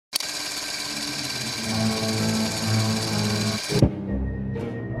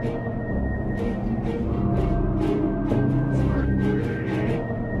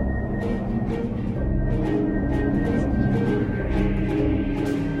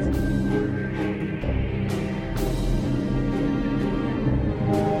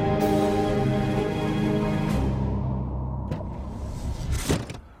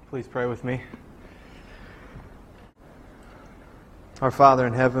pray with me. Our Father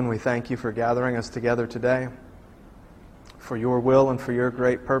in heaven, we thank you for gathering us together today, for your will and for your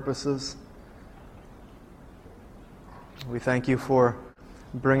great purposes. We thank you for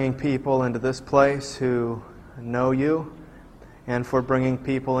bringing people into this place who know you, and for bringing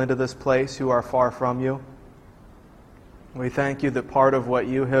people into this place who are far from you. We thank you that part of what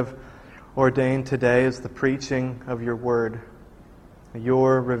you have ordained today is the preaching of your word,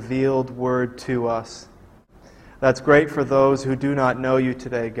 your revealed word to us. That's great for those who do not know you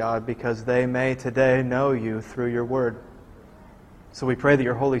today, God, because they may today know you through your word. So we pray that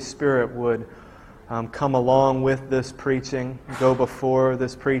your Holy Spirit would come along with this preaching, go before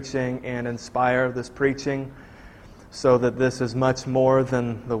this preaching, and inspire this preaching, so that this is much more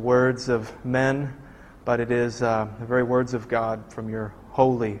than the words of men, but it is the very words of God from your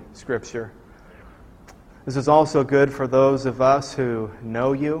holy Scripture. This is also good for those of us who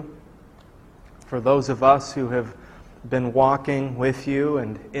know you, for those of us who have been walking with you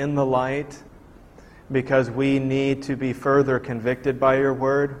and in the light, because we need to be further convicted by your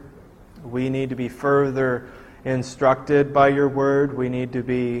word. We need to be further instructed by your word. We need to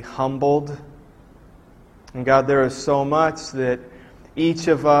be humbled. And God, there is so much that each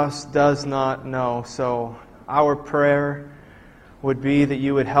of us does not know. So our prayer would be that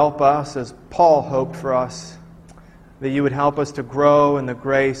you would help us, as Paul hoped for us, that you would help us to grow in the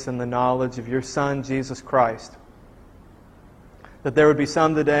grace and the knowledge of your Son, Jesus Christ. That there would be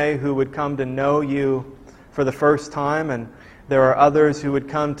some today who would come to know you for the first time, and there are others who would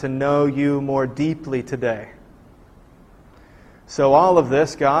come to know you more deeply today. So all of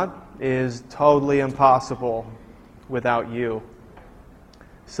this, God, is totally impossible without you.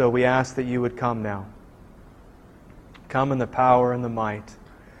 So we ask that you would come now. Come in the power and the might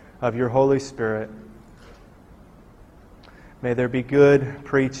of your Holy Spirit. May there be good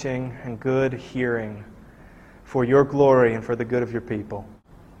preaching and good hearing for your glory and for the good of your people.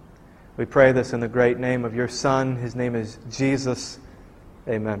 We pray this in the great name of your Son. His name is Jesus.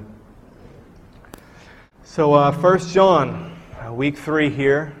 Amen. So 1 John, week 3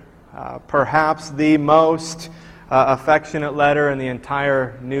 here. Perhaps the most affectionate letter in the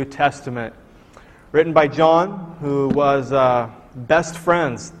entire New Testament. Written by John, who was best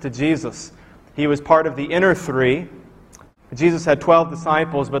friends to Jesus. He was part of the inner three. Jesus had 12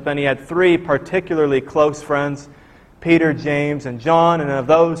 disciples, but then he had 3 particularly close friends, Peter, James, and John. And of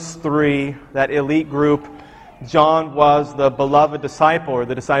those 3, that elite group, John was the beloved disciple, or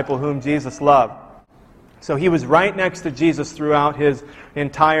the disciple whom Jesus loved. So he was right next to Jesus throughout his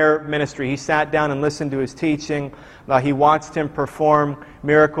entire ministry. He sat down and listened to his teaching. He watched him perform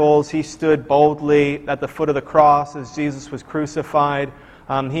miracles. He stood boldly at the foot of the cross as Jesus was crucified.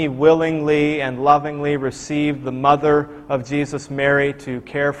 He willingly and lovingly received the mother of Jesus, Mary, to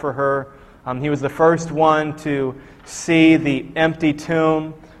care for her. He was the first one to see the empty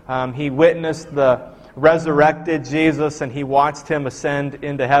tomb. He witnessed the resurrected Jesus, and he watched him ascend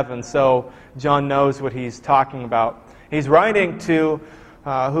into heaven. So John knows what he's talking about. He's writing to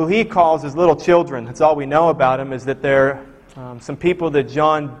who he calls his little children. That's all we know about him, is that they're some people that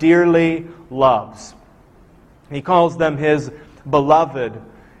John dearly loves. He calls them his beloved,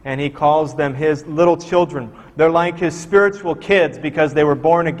 and he calls them his little children. They're like his spiritual kids because they were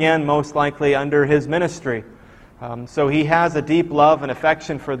born again, most likely under his ministry. So he has a deep love and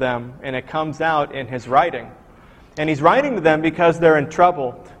affection for them, and it comes out in his writing. And he's writing to them because they're in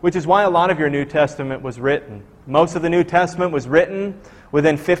trouble, which is why a lot of your New Testament was written. Most of the New Testament was written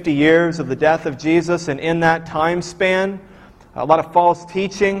within 50 years of the death of Jesus, and in that time span, a lot of false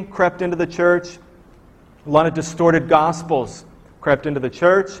teaching crept into the church. A lot of distorted gospels crept into the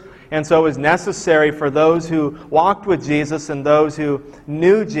church. And so it was necessary for those who walked with Jesus and those who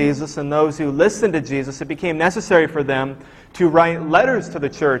knew Jesus and those who listened to Jesus, it became necessary for them to write letters to the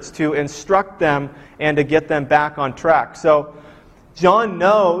church, to instruct them and to get them back on track. So John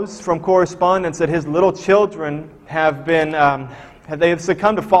knows from correspondence that his little children have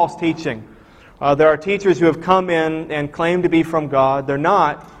succumbed to false teaching. There are teachers who have come in and claim to be from God. They're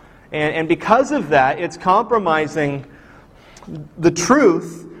not. And because of that, it's compromising the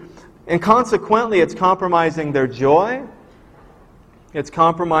truth. And consequently, it's compromising their joy. It's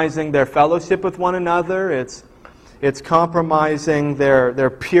compromising their fellowship with one another. It's compromising their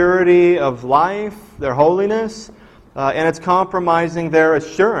purity of life, their holiness. And it's compromising their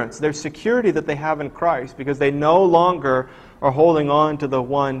assurance, their security that they have in Christ, because they no longer are holding on to the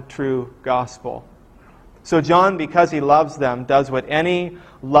one true gospel. So John, because he loves them, does what any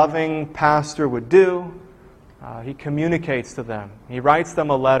loving pastor would do. He communicates to them. He writes them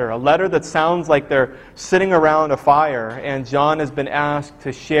a letter that sounds like they're sitting around a fire, and John has been asked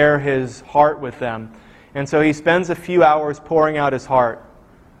to share his heart with them. And so he spends a few hours pouring out his heart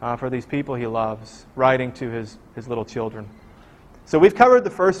for these people he loves, writing to his little children. So we've covered the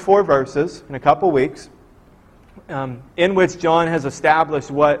first 4 verses in a couple weeks, in which John has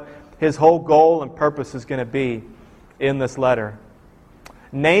established what his whole goal and purpose is going to be in this letter.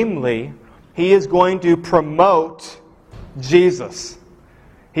 Namely, he is going to promote Jesus.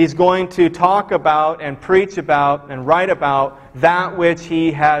 He's going to talk about and preach about and write about that which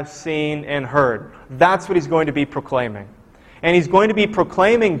he has seen and heard. That's what he's going to be proclaiming. And he's going to be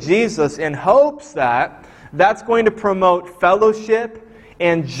proclaiming Jesus in hopes that that's going to promote fellowship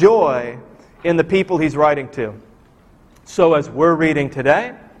and joy in the people he's writing to. So as we're reading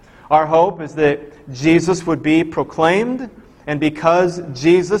today, our hope is that Jesus would be proclaimed, and because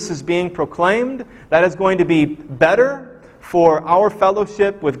Jesus is being proclaimed, that is going to be better for our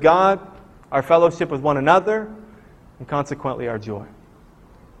fellowship with God, our fellowship with one another, and consequently our joy.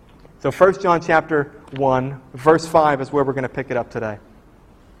 So 1 John chapter 1, verse 5 is where we're going to pick it up today.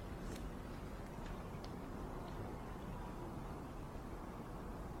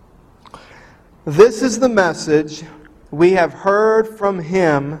 This is the message we have heard from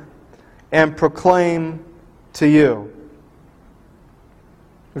Him and proclaim to you.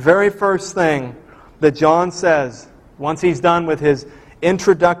 The very first thing that John says, once he's done with his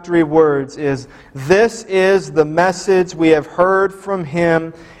introductory words, is, "This is the message we have heard from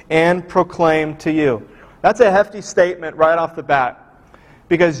Him and proclaim to you." That's a hefty statement right off the bat,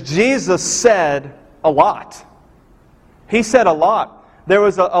 because Jesus said a lot. He said a lot. There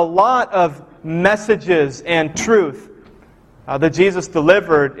was a lot of messages and truth that Jesus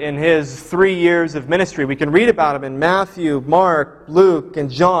delivered in His 3 years of ministry. We can read about Him in Matthew, Mark, Luke, and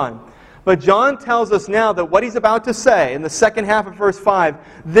John. But John tells us now that what he's about to say in the second half of verse 5,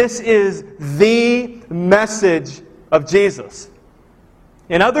 this is the message of Jesus.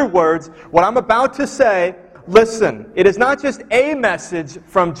 In other words, what I'm about to say, listen, it is not just a message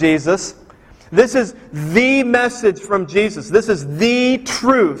from Jesus. This is the message from Jesus. This is the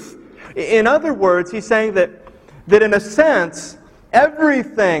truth. In other words, he's saying that in a sense,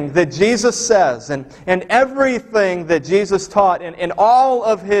 everything that Jesus says and everything that Jesus taught and all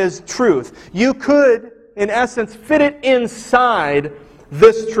of His truth, you could, in essence, fit it inside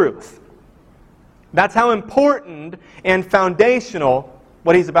this truth. That's how important and foundational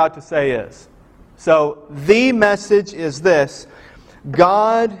what he's about to say is. So, the message is this: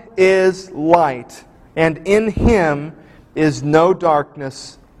 God is light, and in Him is no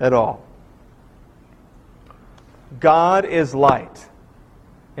darkness at all. God is light,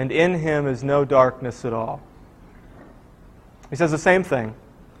 and in Him is no darkness at all. He says the same thing,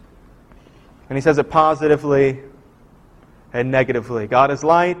 and he says it positively and negatively. God is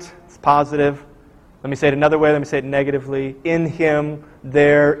light, it's positive. Let me say it another way, let me say it negatively. In Him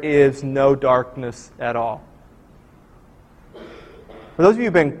there is no darkness at all. For those of you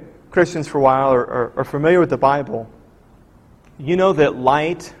who've been Christians for a while or are familiar with the Bible, you know that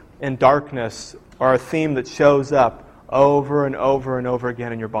light and darkness are a theme that shows up over and over and over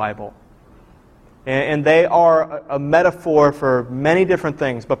again in your Bible. And they are a metaphor for many different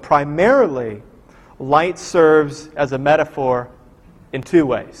things, but primarily, light serves as a metaphor in 2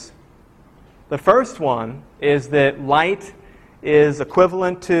 ways. The first one is that light is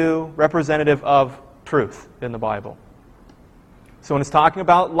equivalent to, representative of truth in the Bible. So when it's talking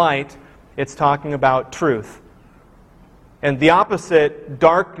about light, it's talking about truth. And the opposite,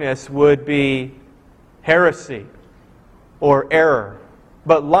 darkness, would be heresy or error.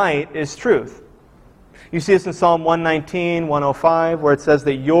 But light is truth. You see this in Psalm 119, 105, where it says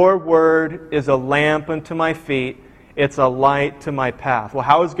that your word is a lamp unto my feet, it's a light to my path. Well,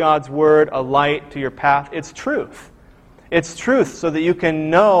 how is God's word a light to your path? It's truth. It's truth so that you can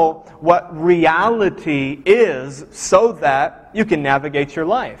know what reality is so that you can navigate your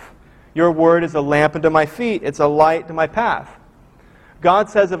life. Your word is a lamp unto my feet, it's a light to my path. God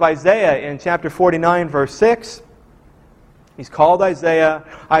says of Isaiah in chapter 49, verse 6, He's called Isaiah.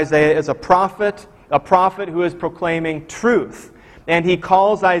 Isaiah is a prophet who is proclaiming truth. And He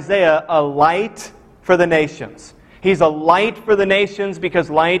calls Isaiah a light for the nations. He's a light for the nations because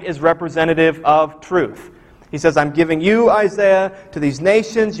light is representative of truth. He says, I'm giving you, Isaiah, to these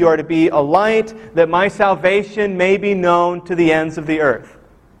nations. You are to be a light that my salvation may be known to the ends of the earth.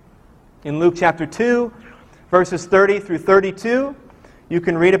 In Luke chapter 2, verses 30 through 32, you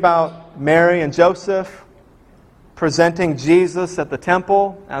can read about Mary and Joseph presenting Jesus at the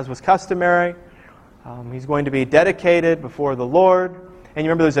temple, as was customary. He's going to be dedicated before the Lord. And you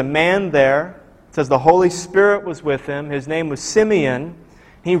remember there's a man there It says the Holy Spirit was with him. His name was Simeon.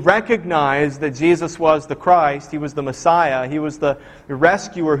 He recognized that Jesus was the Christ. He was the Messiah. He was the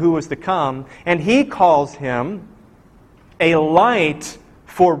rescuer who was to come. And he calls him a light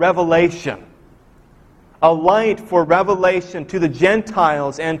for revelation. A light for revelation to the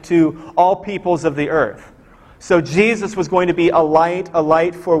Gentiles and to all peoples of the earth. So Jesus was going to be a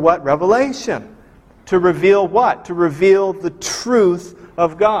light for what? Revelation. To reveal what? To reveal the truth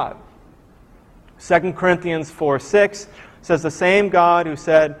of God. 2 Corinthians 4:6 says, the same God who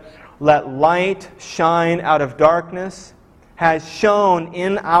said, "Let light shine out of darkness," has shone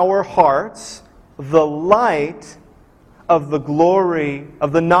in our hearts the light of the glory,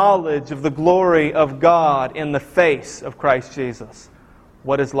 of the knowledge of the glory of God in the face of Christ Jesus.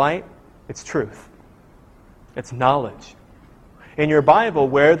 What is light? It's truth. It's knowledge. In your Bible,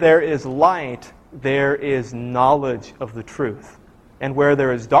 where there is light, there is knowledge of the truth. And where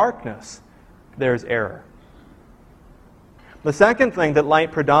there is darkness, there is error. The second thing that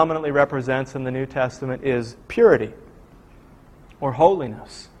light predominantly represents in the New Testament is purity or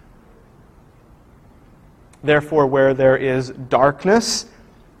holiness. Therefore, where there is darkness,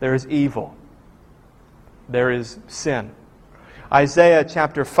 there is evil. There is sin. Isaiah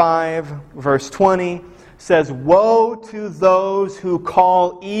chapter 5, verse 20 says, "Woe to those who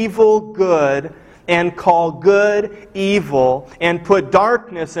call evil good and call good evil, and put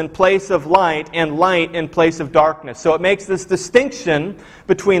darkness in place of light and light in place of darkness." So it makes this distinction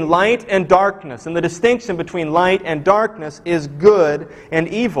between light and darkness. And the distinction between light and darkness is good and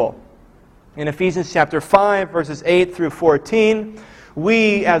evil. In Ephesians chapter 5, verses 8 through 14,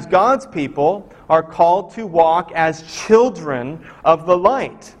 we as God's people are called to walk as children of the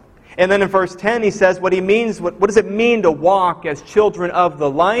light. And then in verse 10 he says what he means. What does it mean to walk as children of the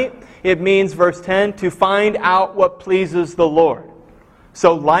light? It means, verse 10, to find out what pleases the Lord.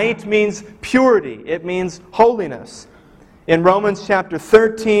 So light means purity. It means holiness. In Romans chapter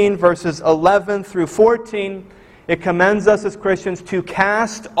 13, verses 11 through 14, it commends us as Christians to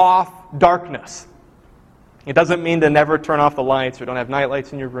cast off darkness. It doesn't mean to never turn off the lights or don't have night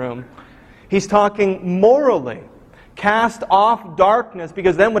lights in your room. He's talking morally. Cast off darkness,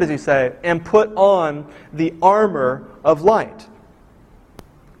 because then what does he say? And put on the armor of light.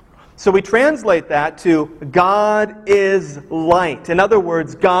 So we translate that to God is light. In other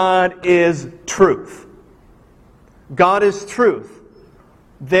words, God is truth. God is truth.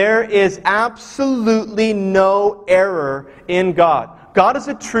 There is absolutely no error in God. God is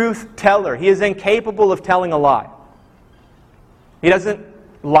a truth teller. He is incapable of telling a lie. He doesn't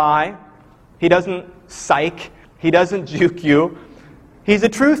lie. He doesn't psych. He doesn't juke you. He's a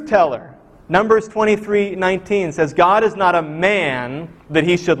truth teller. Numbers 23:19 says, God is not a man that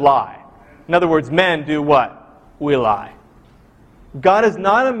he should lie. In other words, men do what? We lie. God is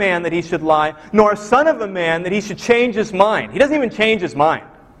not a man that he should lie, nor a son of a man that he should change his mind. He doesn't even change his mind,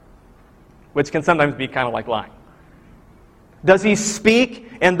 which can sometimes be kind of like lying. Does he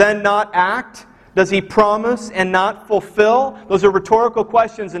speak and then not act? Does he promise and not fulfill? Those are rhetorical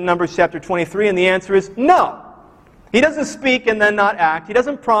questions in Numbers chapter 23, and the answer is no. He doesn't speak and then not act. He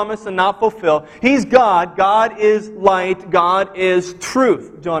doesn't promise and not fulfill. He's God. God is light. God is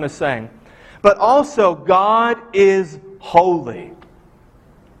truth, John is saying. But also, God is holy.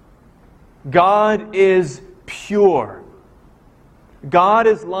 God is pure. God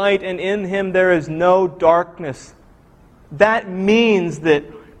is light, and in Him there is no darkness. That means that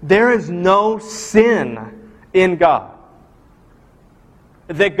there is no sin in God.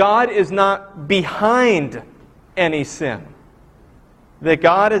 That God is not behind any sin. That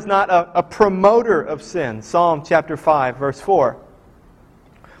God is not a promoter of sin. Psalm chapter 5, verse 4.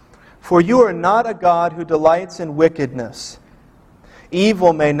 For you are not a God who delights in wickedness.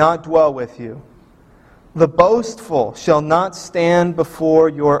 Evil may not dwell with you. The boastful shall not stand before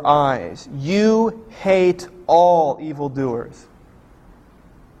your eyes. You hate all evildoers.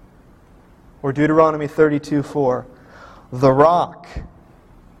 Or Deuteronomy 32:4. The rock,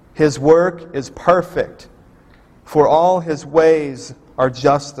 His work is perfect, for all His ways are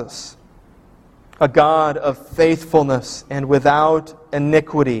justice. A God of faithfulness and without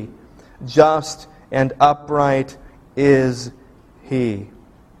iniquity, just and upright is He.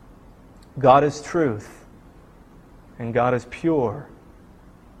 God is truth, and God is pure.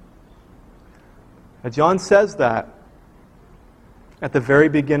 Now, John says that at the very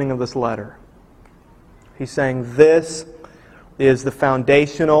beginning of this letter. He's saying this is the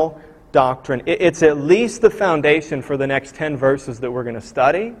foundational doctrine. It's at least the foundation for the next 10 verses that we're going to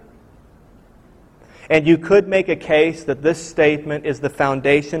study. And you could make a case that this statement is the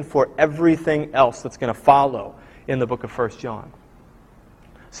foundation for everything else that's going to follow in the book of 1 John.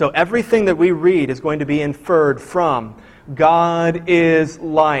 So everything that we read is going to be inferred from God is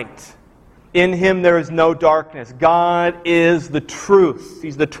light. In Him there is no darkness. God is the truth.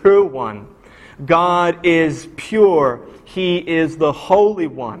 He's the true one. God is pure. He is the Holy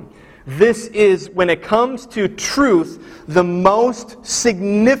One. This is, when it comes to truth, the most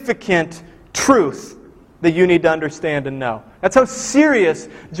significant truth that you need to understand and know. That's how serious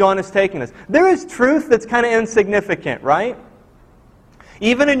John is taking this. There is truth that's kind of insignificant, right?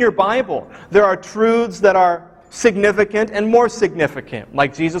 Even in your Bible, there are truths that are significant and more significant.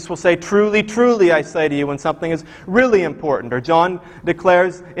 Like Jesus will say, truly, truly, I say to you, when something is really important. Or John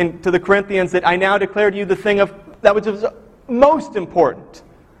declares to the Corinthians that I now declare to you the thing of that which is most important.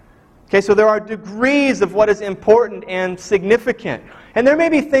 Okay, so there are degrees of what is important and significant. And there may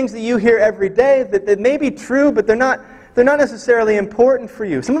be things that you hear every day that may be true, but they're not necessarily important for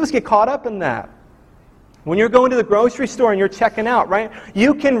you. Some of us get caught up in that. When you're going to the grocery store and you're checking out, right?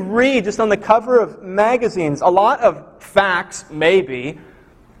 You can read just on the cover of magazines a lot of facts, maybe,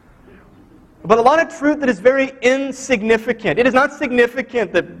 but a lot of truth that is very insignificant. It is not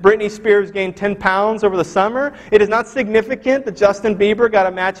significant that Britney Spears gained 10 pounds over the summer. It is not significant that Justin Bieber got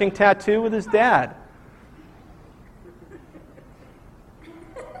a matching tattoo with his dad.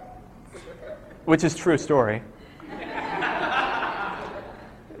 Which is a true story.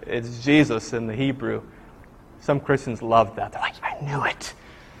 It's Jesus in the Hebrew. Some Christians love that. They're like, I knew it.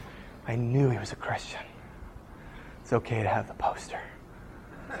 I knew he was a Christian. It's okay to have the poster.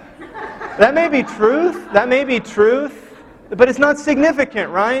 That may be truth. That may be truth. But it's not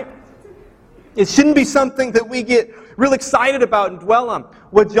significant, right? It shouldn't be something that we get real excited about and dwell on.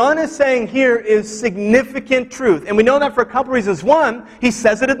 What John is saying here is significant truth. And we know that for a couple reasons. One, he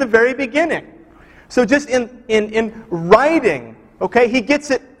says it at the very beginning. So just in writing, okay, he gets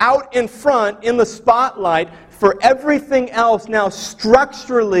it out in front in the spotlight for everything else now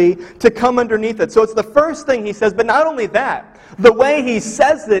structurally to come underneath it. So it's the first thing he says, but not only that, the way he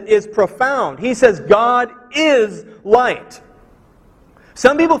says it is profound. He says God is light.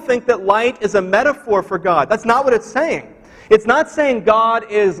 Some people think that light is a metaphor for God. That's not what it's saying. It's not saying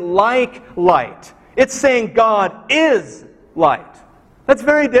God is like light. It's saying God is light. That's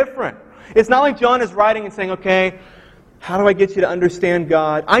very different. It's not like John is writing and saying, okay, how do I get you to understand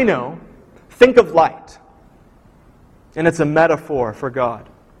God? I know. Think of light. And it's a metaphor for God.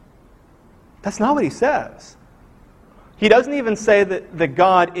 That's not what he says. He doesn't even say that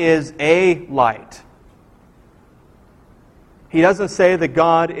God is a light. He doesn't say that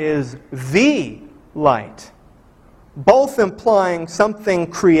God is the light. Both implying something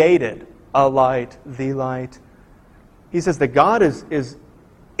created. A light, the light. He says that God is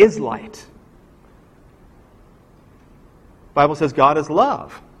light. The Bible says God is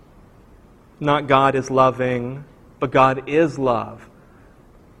love. Not God is loving, but God is love.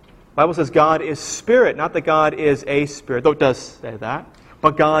 The Bible says God is spirit, not that God is a spirit, though it does say that,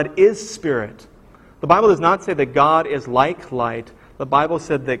 but God is spirit. The Bible does not say that God is like light. The Bible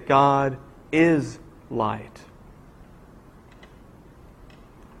said that God is light.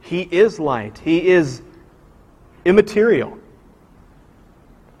 He is light. He is immaterial.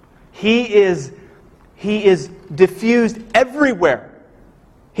 He is diffused everywhere.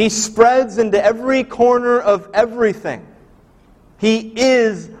 He spreads into every corner of everything. He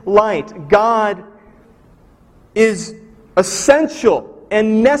is light. God is essential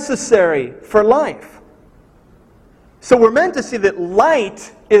and necessary for life. So we're meant to see that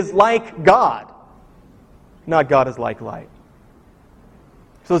light is like God, not God is like light.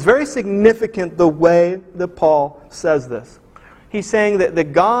 So it's very significant the way that Paul says this. He's saying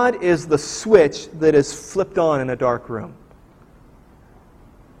that God is the switch that is flipped on in a dark room.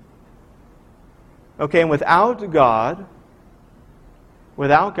 Okay, and without God,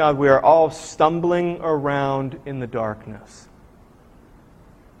 we are all stumbling around in the darkness.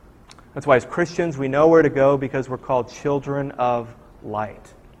 That's why as Christians, we know where to go because we're called children of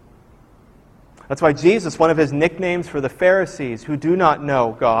light. That's why Jesus, one of his nicknames for the Pharisees who do not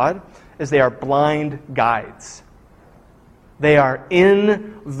know God, is they are blind guides. They are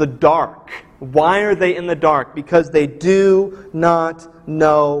in the dark. Why are they in the dark? Because they do not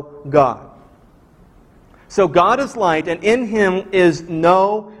know God. So God is light, and in Him is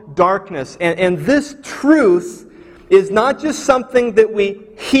no darkness. And this truth is not just something that we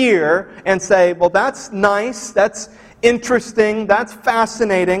hear and say, well, that's nice, that's interesting, that's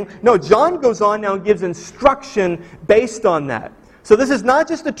fascinating. No, John goes on now and gives instruction based on that. So this is not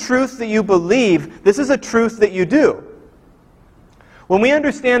just a truth that you believe, this is a truth that you do. When we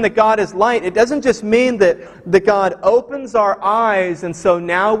understand that God is light, it doesn't just mean that God opens our eyes and so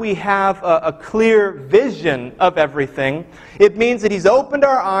now we have a clear vision of everything. It means that He's opened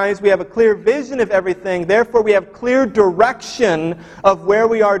our eyes, we have a clear vision of everything, therefore we have clear direction of where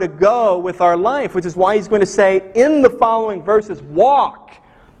we are to go with our life, which is why He's going to say in the following verses, walk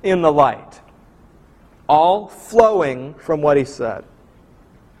in the light. All flowing from what He said.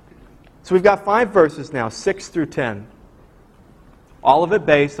 So we've got 5 verses now, 6 through 10. All of it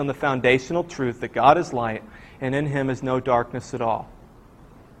based on the foundational truth that God is light and in Him is no darkness at all.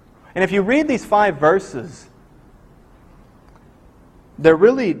 And if you read these 5 verses, they're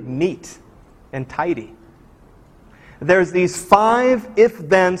really neat and tidy. There's these 5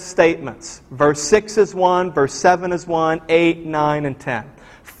 if-then statements. Verse 6 is one, verse 7 is one, 8, 9, and 10.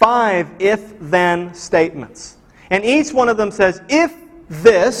 5 if-then statements. And each one of them says, if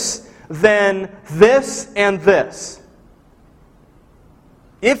this, then this and this.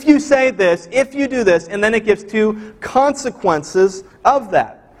 If you say this, if you do this, and then it gives 2 consequences of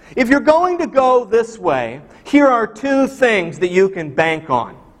that. If you're going to go this way, here are 2 things that you can bank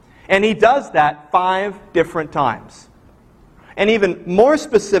on. And He does that 5 different times. And even more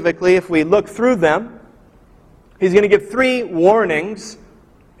specifically, if we look through them, He's going to give 3 warnings.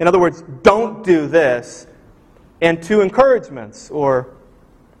 In other words, don't do this. And 2 encouragements or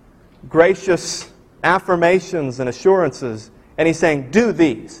gracious affirmations and assurances. And He's saying, do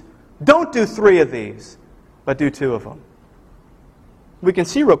these. Don't do 3 of these, but do 2 of them. We can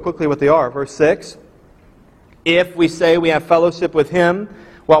see real quickly what they are. Verse 6, if we say we have fellowship with Him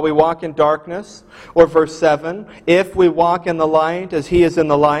while we walk in darkness. Or verse 7, if we walk in the light as He is in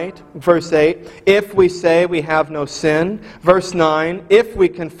the light. Verse 8, if we say we have no sin. Verse 9, if we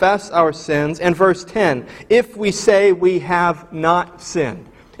confess our sins. And verse 10, if we say we have not sinned.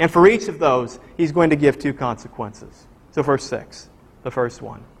 And for each of those, He's going to give 2 consequences. So verse 6, the first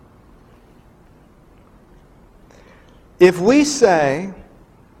one. If we say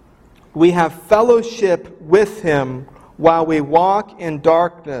we have fellowship with Him while we walk in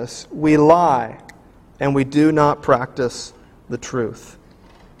darkness, we lie and we do not practice the truth.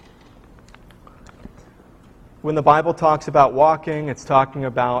 When the Bible talks about walking, it's talking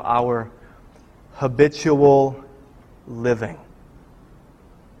about our habitual living.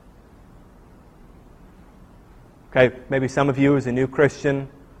 Okay, maybe some of you as a new Christian,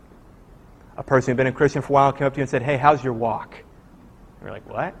 a person who's been a Christian for a while, came up to you and said, hey, how's your walk? And you're like,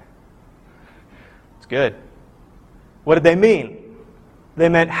 what? It's good. What did they mean? They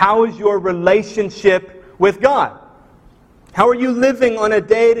meant, how is your relationship with God? How are you living on a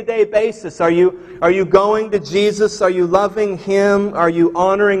day-to-day basis? Are you going to Jesus? Are you loving Him? Are you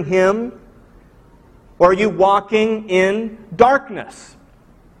honoring Him? Or are you walking in darkness?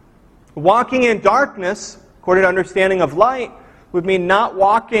 Walking in darkness, according to understanding of light, would mean not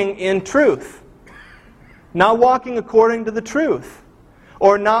walking in truth. Not walking according to the truth.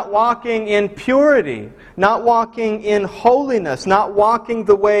 Or not walking in purity. Not walking in holiness. Not walking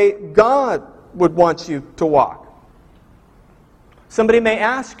the way God would want you to walk. Somebody may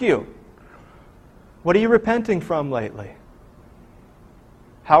ask you, what are you repenting from lately?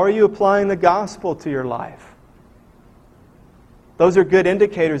 How are you applying the gospel to your life? Those are good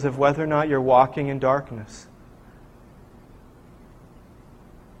indicators of whether or not you're walking in darkness.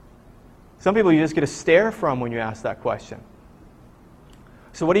 Some people you just get a stare from when you ask that question.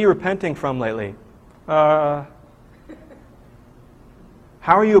 So what are you repenting from lately? How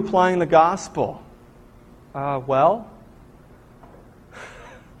are you applying the gospel? Well,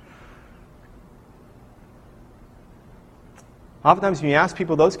 oftentimes when you ask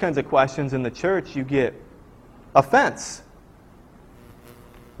people those kinds of questions in the church, you get offense.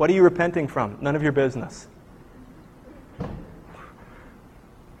 What are you repenting from? None of your business.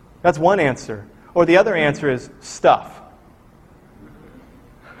 That's one answer. Or the other answer is stuff.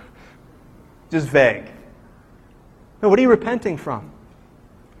 Just vague. No, what are you repenting from?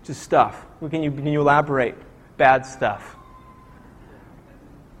 Just stuff. Can you elaborate? Bad stuff.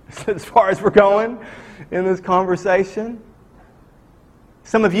 As far as we're going in this conversation.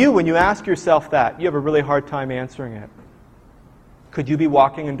 Some of you, when you ask yourself that, you have a really hard time answering it. Could you be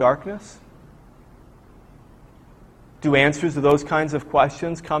walking in darkness? Do answers to those kinds of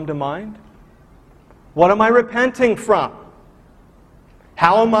questions come to mind? What am I repenting from?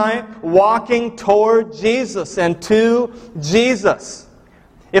 How am I walking toward Jesus and to Jesus?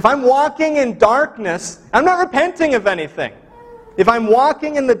 If I'm walking in darkness, I'm not repenting of anything. If I'm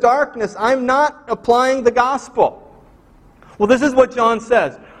walking in the darkness, I'm not applying the gospel. Well, this is what John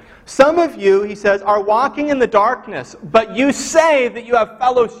says. Some of you, he says, are walking in the darkness, but you say that you have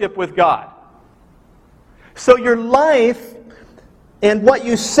fellowship with God. So your life and what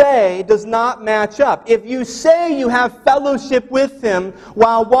you say does not match up. If you say you have fellowship with Him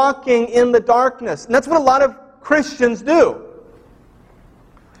while walking in the darkness, and that's what a lot of Christians do.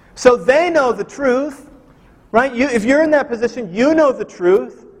 So they know the truth, right? If you're in that position, you know the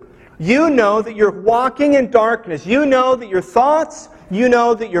truth. You know that you're walking in darkness. You know that your thoughts, you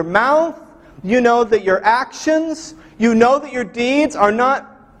know that your mouth, you know that your actions, you know that your deeds are not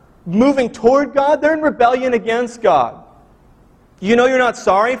moving toward God. They're in rebellion against God. You know you're not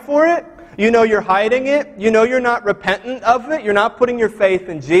sorry for it. You know you're hiding it. You know you're not repentant of it. You're not putting your faith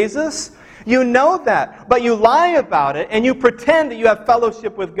in Jesus. You know that, but you lie about it and you pretend that you have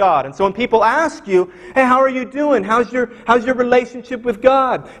fellowship with God. And so when people ask you, hey, how are you doing? How's your relationship with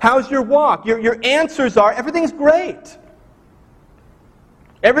God? How's your walk? Your answers are, everything's great.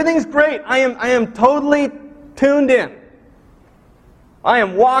 Everything's great. I am totally tuned in. I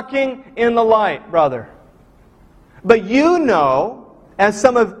am walking in the light, brother. But you know, as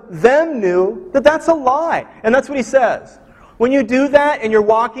some of them knew, that that's a lie. And that's what he says. When you do that and you're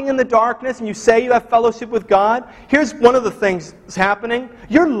walking in the darkness and you say you have fellowship with God, here's one of the things that's happening.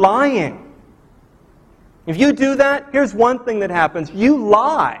 You're lying. If you do that, here's one thing that happens. You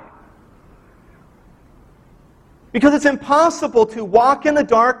lie. Because it's impossible to walk in the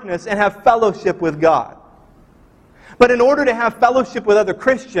darkness and have fellowship with God. But in order to have fellowship with other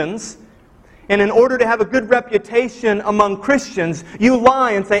Christians, and in order to have a good reputation among Christians, you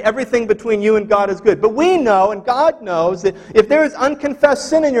lie and say everything between you and God is good. But we know, and God knows, that if there is unconfessed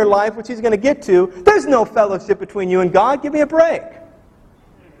sin in your life, which He's going to get to, there's no fellowship between you and God. Give me a break.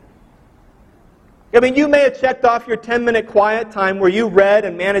 I mean, you may have checked off your 10-minute quiet time where you read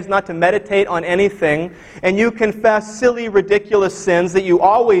and managed not to meditate on anything, and you confess silly, ridiculous sins that you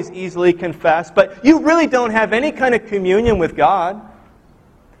always easily confess, but you really don't have any kind of communion with God.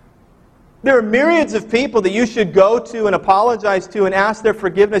 There are myriads of people that you should go to and apologize to and ask their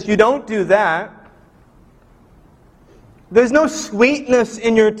forgiveness. You don't do that. There's no sweetness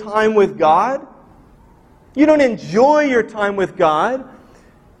in your time with God. You don't enjoy your time with God.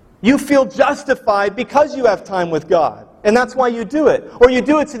 You feel justified because you have time with God. And that's why you do it. Or you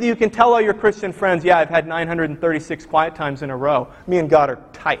do it so that you can tell all your Christian friends, yeah, I've had 936 quiet times in a row. Me and God are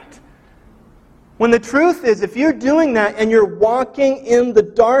tight. When the truth is, if you're doing that and you're walking in the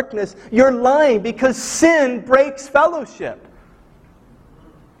darkness, you're lying because sin breaks fellowship.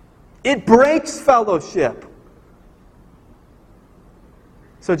 It breaks fellowship.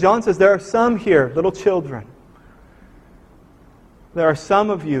 So John says there are some here, little children. There are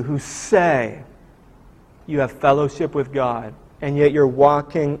some of you who say you have fellowship with God, and yet you're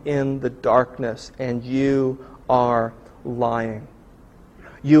walking in the darkness, and you are lying.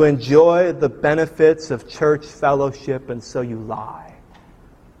 You enjoy the benefits of church fellowship, and so you lie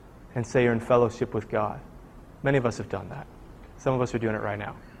and say you're in fellowship with God. Many of us have done that. Some of us are doing it right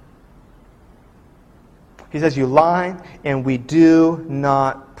now. He says you lie, and we do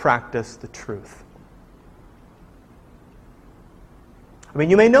not practice the truth. I mean,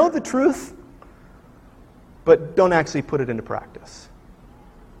 you may know the truth, but don't actually put it into practice.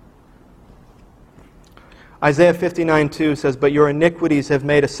 Isaiah 59:2 says, but your iniquities have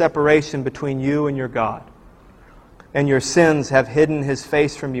made a separation between you and your God, and your sins have hidden His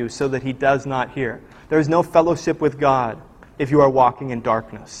face from you so that He does not hear. There is no fellowship with God if you are walking in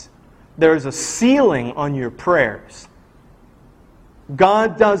darkness. There is a ceiling on your prayers.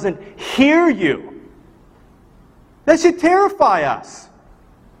 God doesn't hear you. That should terrify us.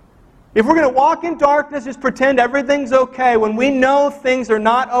 If we're going to walk in darkness, just pretend everything's okay, when we know things are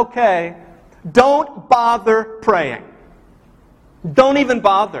not okay, don't bother praying. Don't even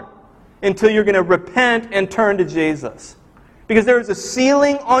bother until you're going to repent and turn to Jesus. Because there is a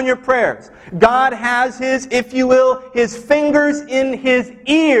ceiling on your prayers. God has His, if you will, His fingers in His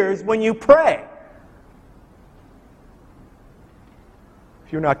ears when you pray.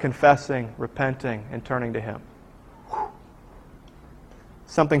 If you're not confessing, repenting, and turning to Him.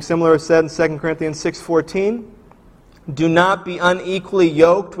 Something similar is said in 2 Corinthians 6:14. Do not be unequally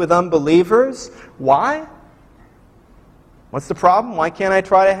yoked with unbelievers. Why? What's the problem? Why can't I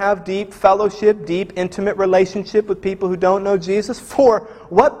try to have deep fellowship, deep intimate relationship with people who don't know Jesus? For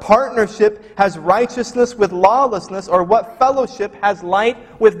what partnership has righteousness with lawlessness, or what fellowship has light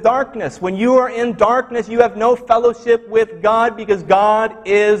with darkness? When you are in darkness, you have no fellowship with God because God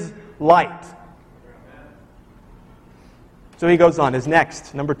is light. So he goes on. His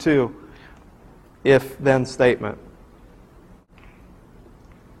next, number 2, if-then statement.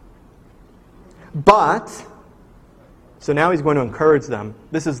 But, so now he's going to encourage them.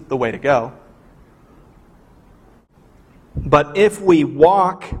 This is the way to go. But if we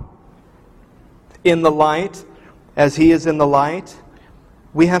walk in the light as He is in the light,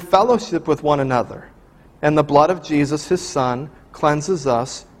 we have fellowship with one another, and the blood of Jesus, his Son, cleanses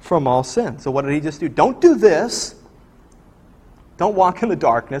us from all sin. So what did he just do? Don't do this. Don't walk in the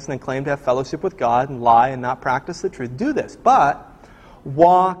darkness and then claim to have fellowship with God and lie and not practice the truth. Do this, but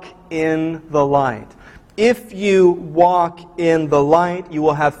walk in the light. If you walk in the light, you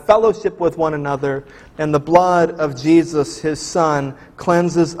will have fellowship with one another, and the blood of Jesus, his Son,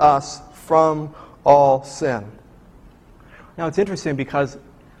 cleanses us from all sin. Now it's interesting because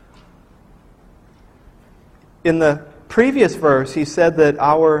in the previous verse, he said that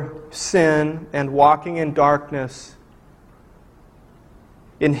our sin and walking in darkness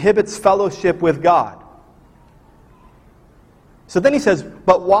inhibits fellowship with God. So then he says,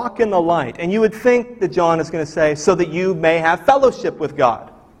 but walk in the light. And you would think that John is going to say, so that you may have fellowship with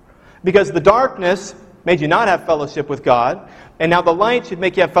God. Because the darkness made you not have fellowship with God, and now the light should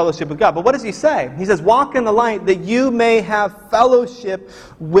make you have fellowship with God. But what does he say? He says, walk in the light that you may have fellowship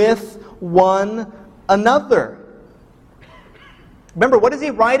with one another. Remember, what is he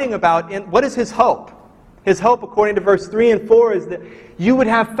writing about? What is his hope? His hope, according to verse 3 and 4, is that you would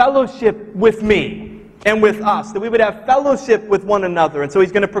have fellowship with me and with us, that we would have fellowship with one another. And so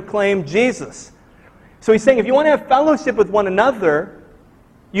he's going to proclaim Jesus. So he's saying, if you want to have fellowship with one another,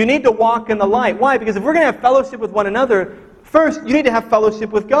 you need to walk in the light. Why? Because if we're going to have fellowship with one another, first, you need to have fellowship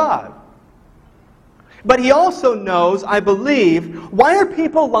with God. But he also knows, I believe, why are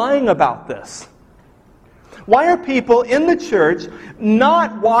people lying about this? Why are people in the church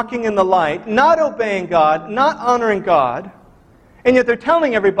not walking in the light, not obeying God, not honoring God, and yet they're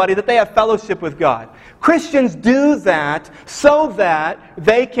telling everybody that they have fellowship with God? Christians do that so that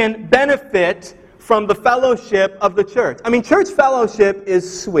they can benefit from the fellowship of the church. I mean, church fellowship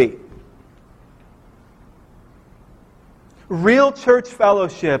is sweet. Real church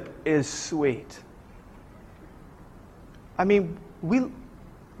fellowship is sweet. I mean,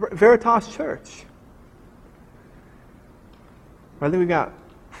 Veritas Church, I think we've got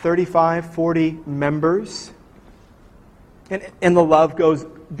 35, 40 members. And the love goes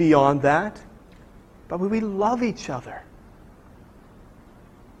beyond that. But we love each other.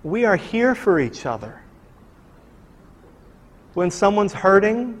 We are here for each other. When someone's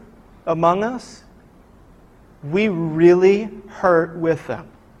hurting among us, we really hurt with them.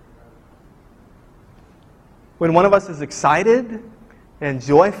 When one of us is excited and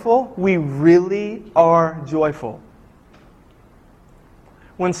joyful, we really are joyful.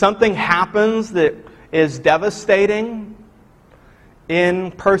 When something happens that is devastating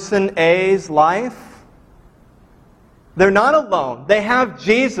in person A's life, they're not alone. They have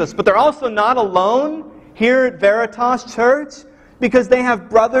Jesus, but they're also not alone here at Veritas Church because they have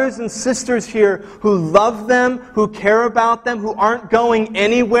brothers and sisters here who love them, who care about them, who aren't going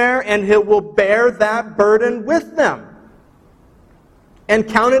anywhere, and who will bear that burden with them. And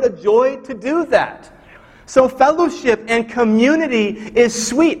count it a joy to do that. So fellowship and community is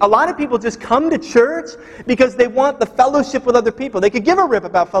sweet. A lot of people just come to church because they want the fellowship with other people. They could give a rip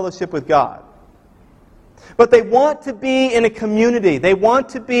about fellowship with God. But they want to be in a community. They want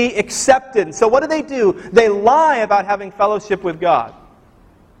to be accepted. So what do? They lie about having fellowship with God.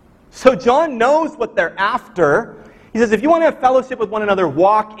 So John knows what they're after. He says, if you want to have fellowship with one another,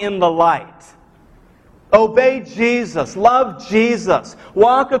 walk in the light. Obey Jesus. Love Jesus.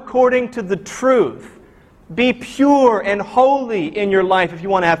 Walk according to the truth. Be pure and holy in your life if you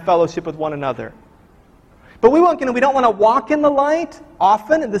want to have fellowship with one another. But we don't want to walk in the light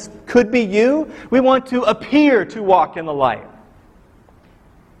often, and this could be you. We want to appear to walk in the light.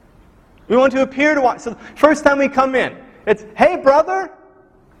 We want to appear to walk. So first time we come in, it's, hey brother.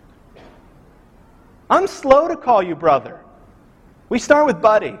 I'm slow to call you brother. We start with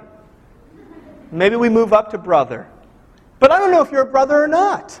buddy. Maybe we move up to brother. But I don't know if you're a brother or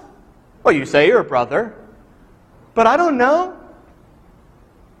not. Well, you say you're a brother. But I don't know.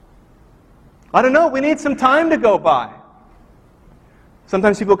 I don't know. We need some time to go by.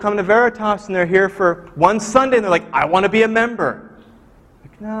 Sometimes people come to Veritas and they're here for one Sunday and they're like, I want to be a member.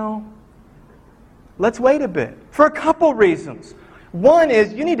 Like, no. Let's wait a bit. For a couple reasons. One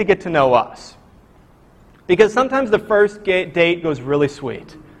is you need to get to know us. Because sometimes the first date goes really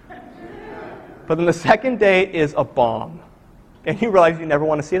sweet. But then the second date is a bomb. And you realize you never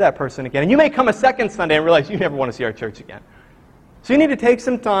want to see that person again. And you may come a second Sunday and realize you never want to see our church again. So you need to take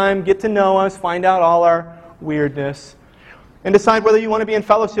some time, get to know us, find out all our weirdness, and decide whether you want to be in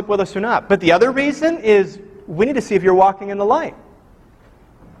fellowship with us or not. But the other reason is we need to see if you're walking in the light.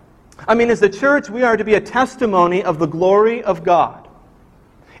 I mean, as the church, we are to be a testimony of the glory of God.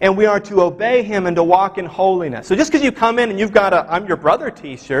 And we are to obey Him and to walk in holiness. So just because you come in and you've got a I'm your brother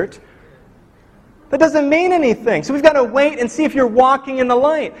t-shirt, That doesn't mean anything. So we've got to wait and see if you're walking in the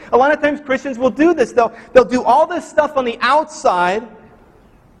light. A lot of times Christians will do this. They'll do all this stuff on the outside,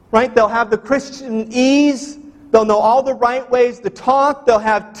 right? They'll have the Christianese. They'll know all the right ways to talk. They'll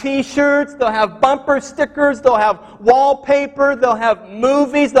have T-shirts. They'll have bumper stickers. They'll have wallpaper. They'll have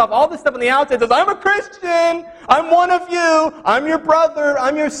movies. They'll have all this stuff on the outside that says, I'm a Christian. I'm one of you. I'm your brother.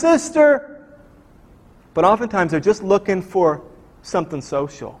 I'm your sister. But oftentimes they're just looking for something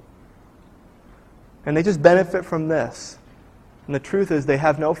social. And they just benefit from this. And the truth is they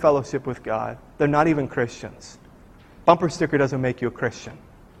have no fellowship with God. They're not even Christians. Bumper sticker doesn't make you a Christian.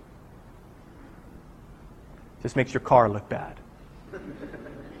 Just makes your car look bad.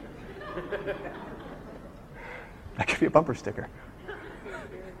 That could be a bumper sticker.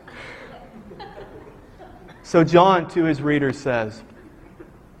 So John, to his readers, says,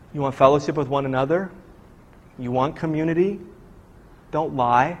 you want fellowship with one another? You want community? Don't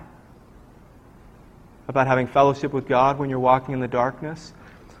lie about having fellowship with God when you're walking in the darkness.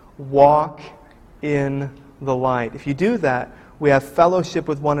 Walk in the light. If you do that, we have fellowship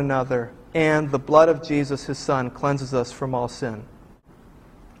with one another, and the blood of Jesus, His Son, cleanses us from all sin.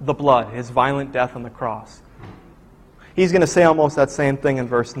 The blood, His violent death on the cross. He's going to say almost that same thing in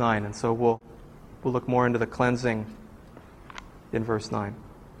verse 9, and so we'll look more into the cleansing in verse 9.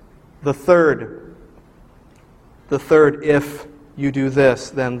 The third, if you do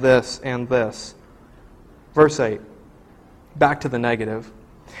this, then this, and this. Verse 8, back to the negative.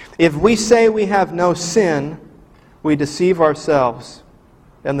 If we say we have no sin, we deceive ourselves,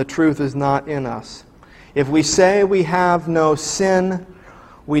 and the truth is not in us. If we say we have no sin,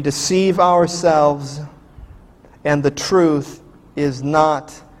 we deceive ourselves, and the truth is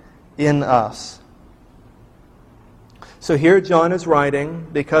not in us. So here John is writing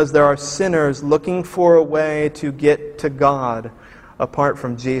because there are sinners looking for a way to get to God apart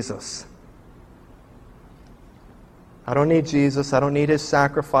from Jesus. I don't need Jesus. I don't need His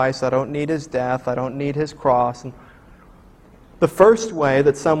sacrifice. I don't need His death. I don't need His cross. And the first way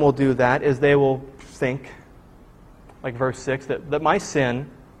that some will do that is they will think, like verse 6, that my sin,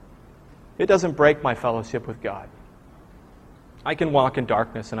 it doesn't break my fellowship with God. I can walk in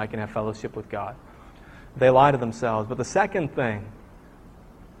darkness and I can have fellowship with God. They lie to themselves. But the second thing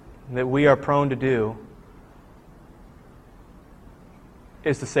that we are prone to do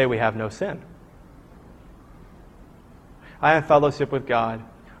is to say we have no sin. I have fellowship with God.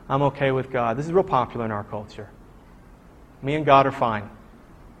 I'm okay with God. This is real popular in our culture. Me and God are fine.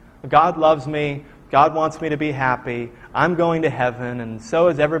 God loves me. God wants me to be happy. I'm going to heaven, and so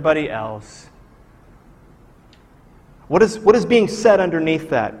is everybody else. What is being said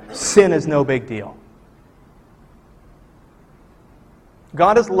underneath that? Sin is no big deal.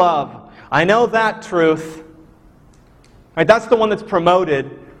 God is love. I know that truth. Right, that's the one that's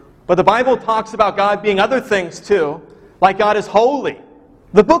promoted. But the Bible talks about God being other things too. Like God is holy.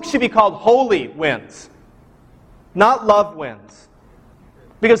 The book should be called Holy Wins, not Love Wins.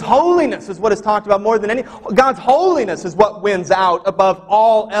 Because holiness is what is talked about more than any. God's holiness is what wins out above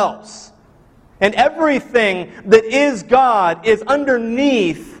all else. And everything that is God is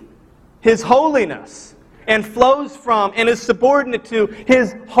underneath His holiness and flows from and is subordinate to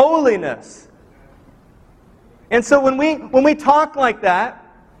His holiness. And so when we talk like that,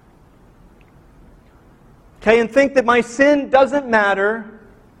 okay, and think that my sin doesn't matter,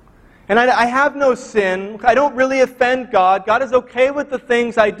 and I have no sin, I don't really offend God, God is okay with the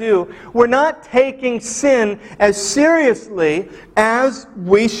things I do, we're not taking sin as seriously as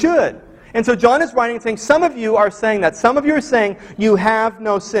we should. And so John is writing and saying, some of you are saying that. Some of you are saying you have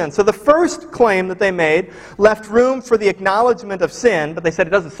no sin. So the first claim that they made left room for the acknowledgement of sin, but they said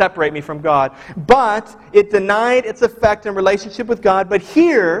it doesn't separate me from God. But it denied its effect in relationship with God. But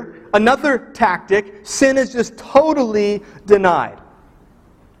here, another tactic, sin is just totally denied.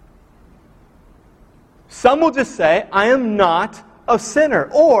 Some will just say, I am not a sinner.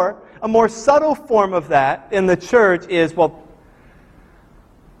 Or a more subtle form of that in the church is, well,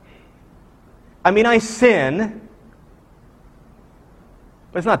 I sin,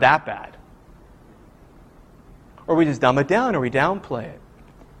 but it's not that bad. Or we just dumb it down, or we downplay it.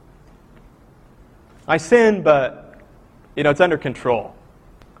 I sin, but, it's under control.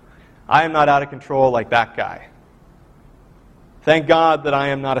 I am not out of control like that guy. Thank God that I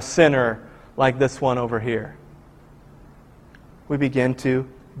am not a sinner like this one over here. We begin to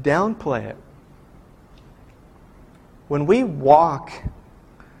downplay it. When we walk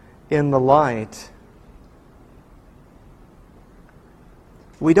in the light,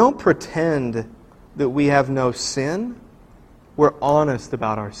 we don't pretend that we have no sin. We're honest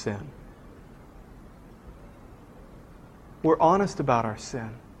about our sin. We're honest about our sin.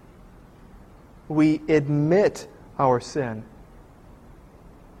 we admit our sin.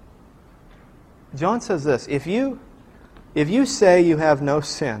 John says this, if you say you have no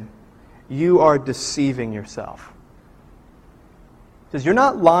sin, you are deceiving yourself. He says, you're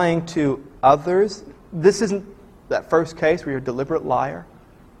not lying to others. This isn't that first case where you're a deliberate liar.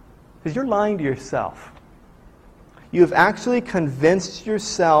 Because you're lying to yourself. You have actually convinced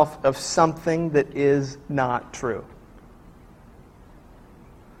yourself of something that is not true.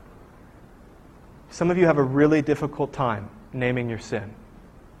 Some of you have a really difficult time naming your sin.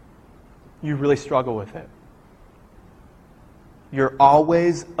 You really struggle with it. You're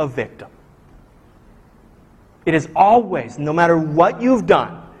always a victim. It is always, no matter what you've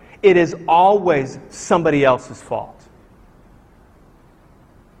done, it is always somebody else's fault.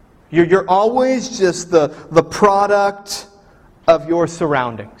 You're always just the product of your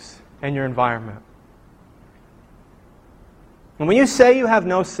surroundings and your environment. And when you say you have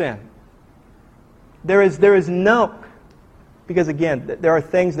no sin, there is no, because again, there are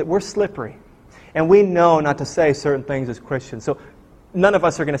things that we're slippery. And we know not to say certain things as Christians. So none of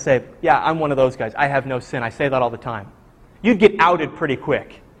us are going to say, yeah, I'm one of those guys. I have no sin. I say that all the time. You'd get outed pretty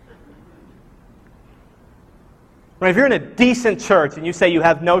quick. Right? If you're in a decent church and you say you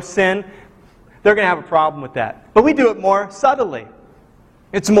have no sin, they're going to have a problem with that. But we do it more subtly.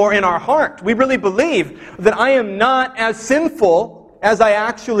 It's more in our heart. We really believe that I am not as sinful as I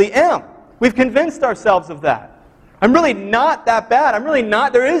actually am. We've convinced ourselves of that. I'm really not that bad. I'm really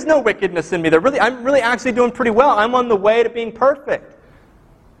not. There is no wickedness in me. I'm really actually doing pretty well. I'm on the way to being perfect.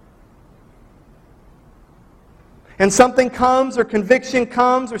 And something comes, or conviction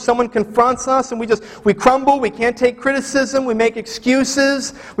comes, or someone confronts us, and we crumble, we can't take criticism, we make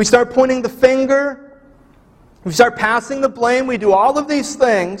excuses, we start pointing the finger, we start passing the blame, we do all of these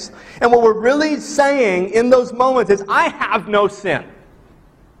things, and what we're really saying in those moments is, I have no sin.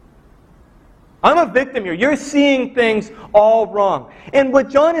 I'm a victim here. You're seeing things all wrong. And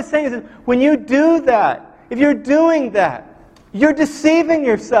what John is saying is, when you do that, if you're doing that, you're deceiving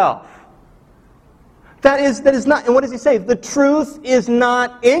yourself. That is not, and what does he say? The truth is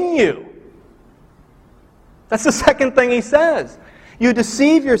not in you. That's the second thing he says. You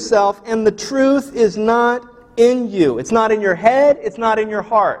deceive yourself, and the truth is not in you. It's not in your head, it's not in your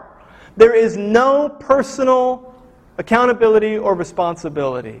heart. There is no personal accountability or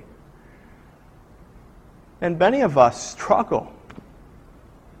responsibility. And many of us struggle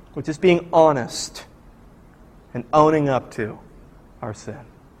with just being honest and owning up to our sin.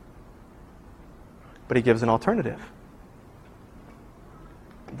 But he gives an alternative.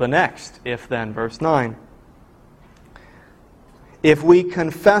 The next, if then, verse 9. If we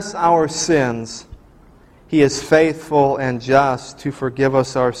confess our sins, he is faithful and just to forgive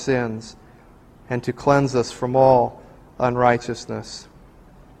us our sins and to cleanse us from all unrighteousness.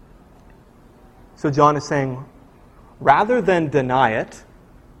 So John is saying, rather than deny it,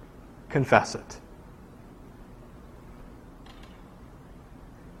 confess it.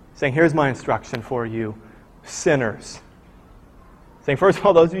 Saying, here's my instruction for you, sinners. Saying, first of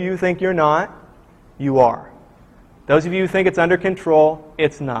all, those of you who think you're not, you are. Those of you who think it's under control,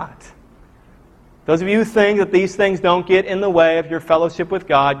 it's not. Those of you who think that these things don't get in the way of your fellowship with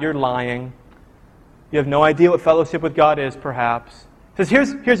God, you're lying. You have no idea what fellowship with God is, perhaps. He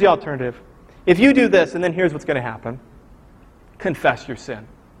says, here's the alternative. If you do this, and then here's what's going to happen. Confess your sin.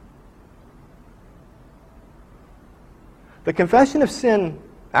 The confession of sin,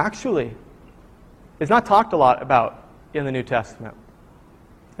 actually, is not talked a lot about in the New Testament.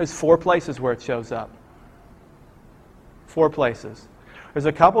 There's 4 places where it shows up. 4 places. There's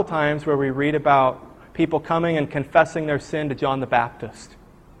a couple times where we read about people coming and confessing their sin to John the Baptist,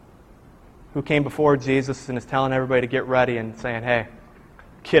 who came before Jesus and is telling everybody to get ready and saying, hey,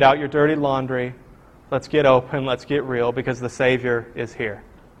 get out your dirty laundry, let's get open, let's get real, because the Savior is here.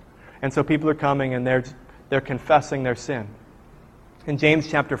 And so people are coming and they're confessing their sin. In James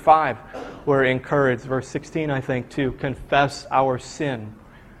chapter 5, we're encouraged, verse 16, I think, to confess our sin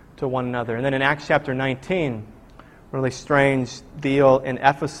to one another. And then in Acts chapter 19, really strange deal in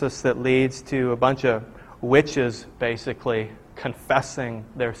Ephesus that leads to a bunch of witches, basically, confessing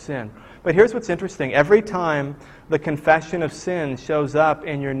their sin. But here's what's interesting. Every time the confession of sin shows up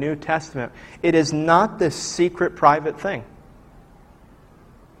in your New Testament, it is not this secret, private thing.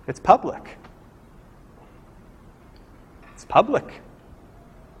 It's public. It's public.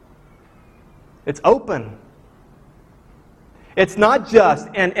 It's open. It's not just,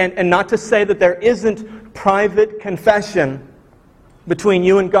 and not to say that there isn't private confession between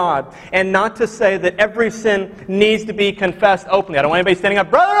you and God, and not to say that every sin needs to be confessed openly. I don't want anybody standing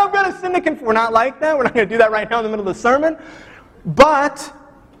up, brother, I've got a sin to confess. We're not like that. We're not going to do that right now in the middle of the sermon. But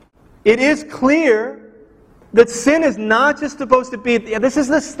it is clear that sin is not just supposed to be, this is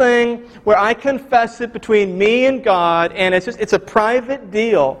this thing where I confess it between me and God, and it's a private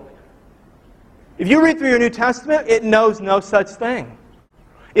deal. If you read through your New Testament, it knows no such thing.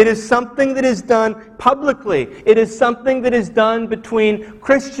 It is something that is done publicly. It is something that is done between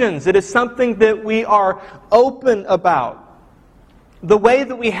Christians. It is something that we are open about. The way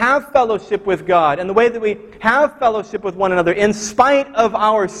that we have fellowship with God and the way that we have fellowship with one another in spite of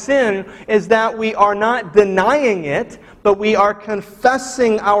our sin is that we are not denying it, but we are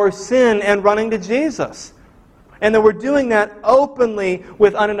confessing our sin and running to Jesus. And that we're doing that openly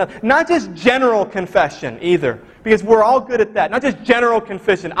with one another. Not just general confession either, because we're all good at that. Not just general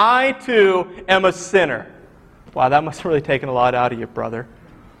confession. I too am a sinner. Wow, that must have really taken a lot out of you, brother.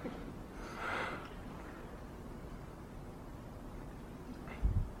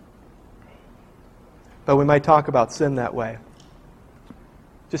 But we might talk about sin that way.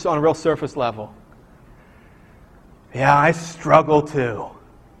 Just on a real surface level. Yeah, I struggle too.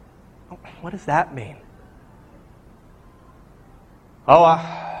 What does that mean? Oh,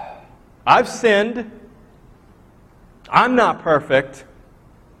 I've sinned. I'm not perfect.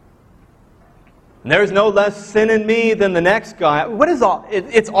 And there's no less sin in me than the next guy. What is all?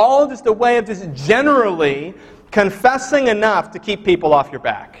 It's all just a way of just generally confessing enough to keep people off your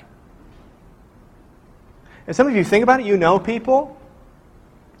back. And some of you think about it, you know people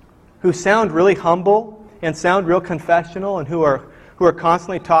who sound really humble and sound real confessional and who are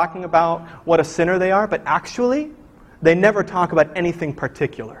constantly talking about what a sinner they are, but actually, they never talk about anything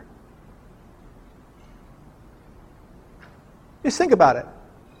particular. Just think about it.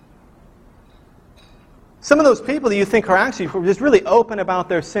 Some of those people that you think are actually just really open about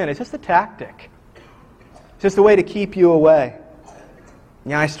their sin, it's just a tactic. It's just a way to keep you away.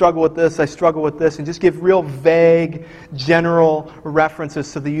 Yeah, I struggle with this, and just give real vague, general references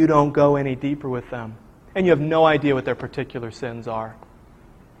so that you don't go any deeper with them. And you have no idea what their particular sins are.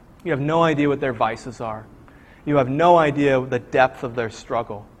 You have no idea what their vices are. You have no idea the depth of their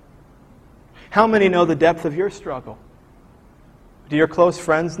struggle. How many know the depth of your struggle? Do your close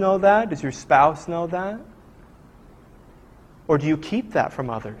friends know that? Does your spouse know that? Or do you keep that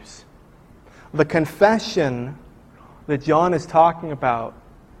from others? The confession that John is talking about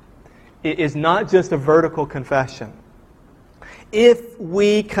is not just a vertical confession. If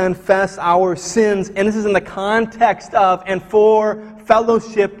we confess our sins, and this is in the context of and for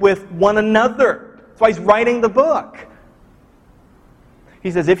fellowship with one another. That's why he's writing the book.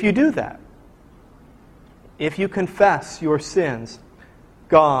 He says, if you do that, if you confess your sins,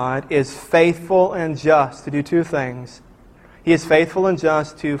 God is faithful and just to do two things. He is faithful and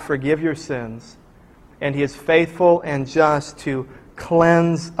just to forgive your sins, and He is faithful and just to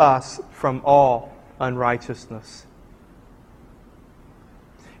cleanse us from all unrighteousness.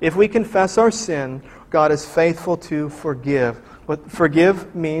 If we confess our sin, God is faithful to forgive. What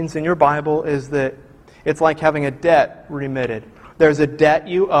forgive means in your Bible is that it's like having a debt remitted. There's a debt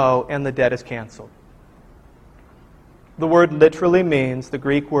you owe, and the debt is canceled. The word literally means, the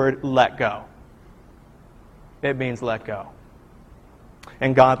Greek word, let go. It means let go.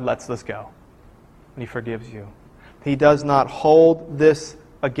 And God lets this go. And He forgives you. He does not hold this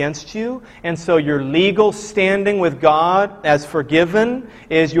against you. And so your legal standing with God as forgiven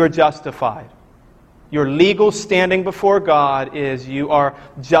is you're justified. Your legal standing before God is you are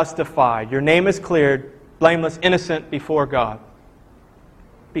justified. Your name is cleared, blameless, innocent before God.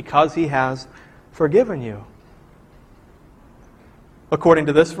 Because He has forgiven you. According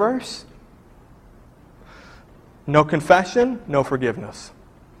to this verse, no confession, no forgiveness.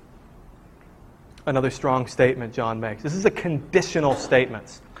 Another strong statement John makes. This is a conditional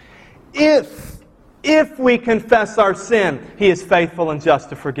statement. If we confess our sin, He is faithful and just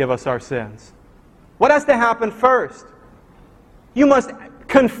to forgive us our sins. What has to happen first? You must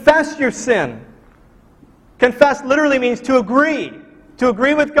confess your sin. Confess literally means to agree. To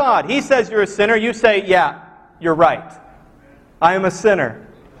agree with God. He says you're a sinner. You say, yeah, you're right. I am a sinner.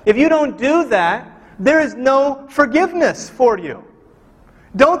 If you don't do that, there is no forgiveness for you.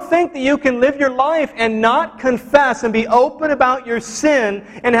 Don't think that you can live your life and not confess and be open about your sin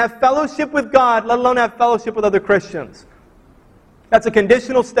and have fellowship with God, let alone have fellowship with other Christians. That's a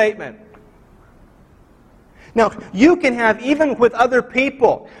conditional statement. Now, you can have, even with other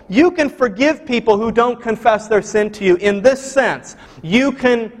people, you can forgive people who don't confess their sin to you in this sense. You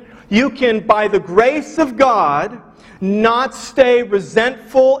can, by the grace of God, not stay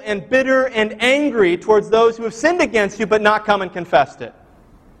resentful and bitter and angry towards those who have sinned against you, but not come and confessed it.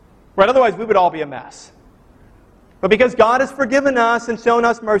 Right? Otherwise, we would all be a mess. But because God has forgiven us and shown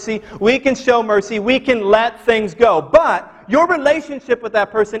us mercy, we can show mercy, we can let things go. But your relationship with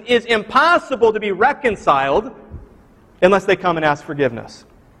that person is impossible to be reconciled unless they come and ask forgiveness.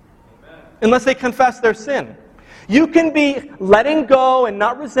 Unless they confess their sin. You can be letting go and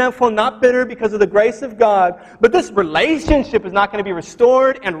not resentful, not bitter because of the grace of God, but this relationship is not going to be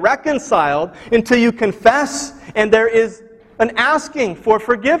restored and reconciled until you confess and there is an asking for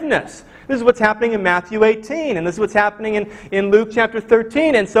forgiveness. This is what's happening in Matthew 18, and this is what's happening in Luke chapter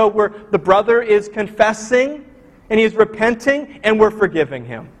 13. And so the brother is confessing, and he is repenting, and we're forgiving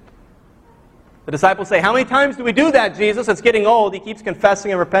him. The disciples say, how many times do we do that, Jesus? It's getting old. He keeps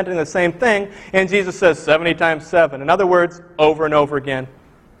confessing and repenting the same thing. And Jesus says, 70 times 7. In other words, over and over again.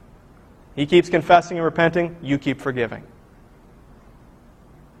 He keeps confessing and repenting. You keep forgiving.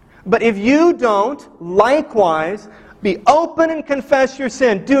 But if you don't, likewise, be open and confess your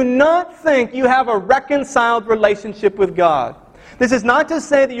sin. Do not think you have a reconciled relationship with God. This is not to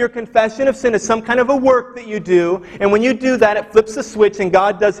say that your confession of sin is some kind of a work that you do, and when you do that, it flips a switch and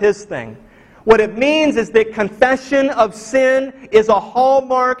God does His thing. What it means is that confession of sin is a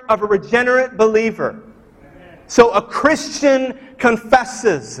hallmark of a regenerate believer. So a Christian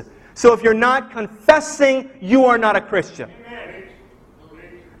confesses. So if you're not confessing, you are not a Christian.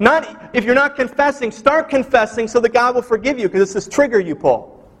 If you're not confessing, start confessing so that God will forgive you, because it's this trigger you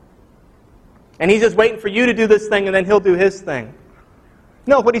pull. And He's just waiting for you to do this thing and then He'll do His thing.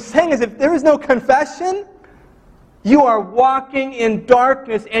 No, what He's saying is if there is no confession, you are walking in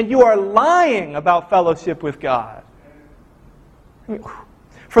darkness and you are lying about fellowship with God.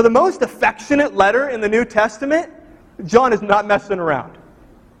 For the most affectionate letter in the New Testament, John is not messing around.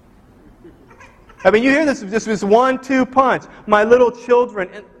 I mean, you hear this 1-2 punch. My little children.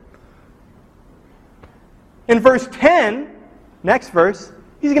 In verse 10, next verse,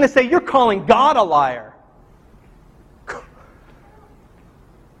 he's going to say, you're calling God a liar.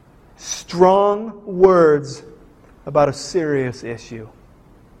 Strong words about a serious issue.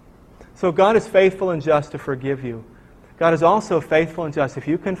 So God is faithful and just to forgive you. God is also faithful and just if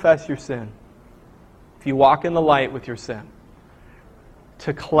you confess your sin, if you walk in the light with your sin,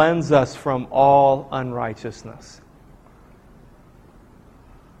 to cleanse us from all unrighteousness.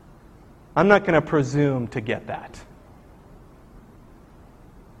 I'm not going to presume to get that.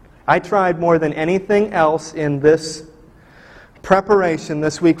 I tried more than anything else in this preparation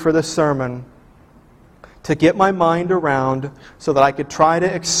this week for this sermon to get my mind around so that I could try to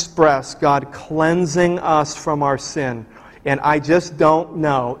express God cleansing us from our sin. And I just don't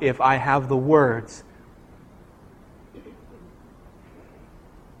know if I have the words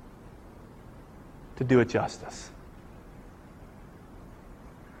to do it justice.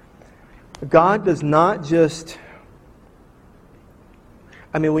 God does not just...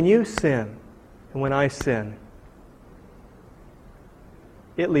 when you sin, and when I sin,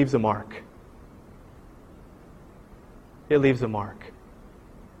 it leaves a mark. It leaves a mark.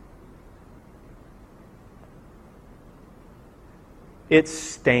 It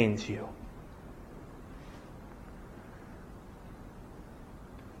stains you.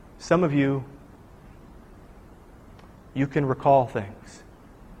 Some of you can recall things.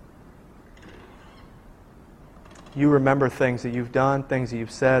 You remember things that you've done, things that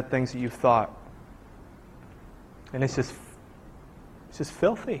you've said, things that you've thought. And it's just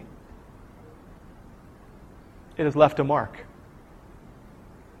filthy. It has left a mark.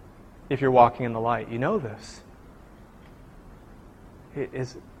 If you're walking in the light, you know this. It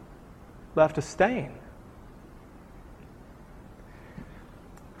has left a stain.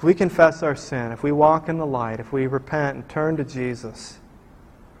 If we confess our sin, if we walk in the light, if we repent and turn to Jesus,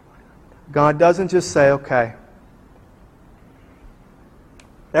 God doesn't just say, okay,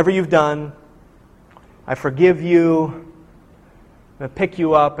 whatever you've done, I forgive you, I'm going to pick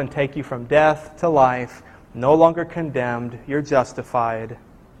you up and take you from death to life, no longer condemned, you're justified.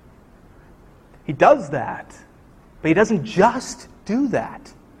 He does that, but He doesn't just do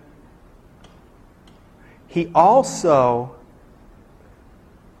that. He also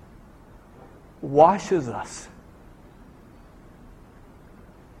washes us.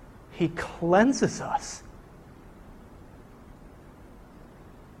 He cleanses us.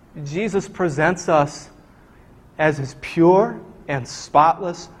 Jesus presents us as His pure and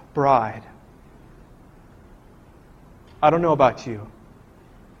spotless bride. I don't know about you.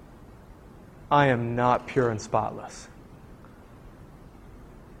 I am not pure and spotless.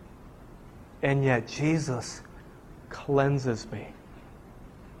 And yet Jesus cleanses me.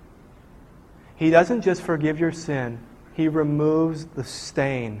 He doesn't just forgive your sin, He removes the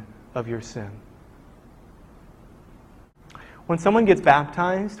stain of your sin. When someone gets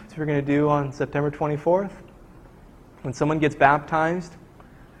baptized, which we're going to do on September 24th, when someone gets baptized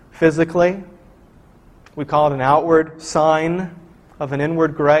physically, We call it an outward sign of an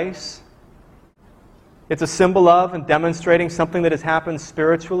inward grace. It's a symbol of and demonstrating something that has happened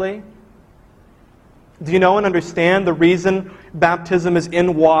spiritually. Do you know and understand the reason baptism is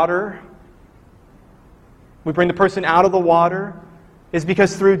in water? We bring the person out of the water is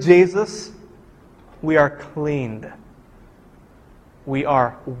because through Jesus we are cleaned. We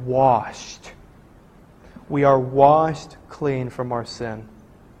are washed. We are washed clean from our sin.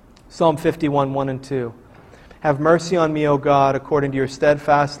 Psalm 51, 1 and 2. Have mercy on me, O God, according to your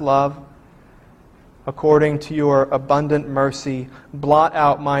steadfast love. According to your abundant mercy, blot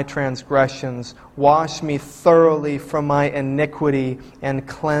out my transgressions. Wash me thoroughly from my iniquity and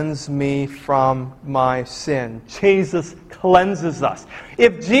cleanse me from my sin. Jesus cleanses us.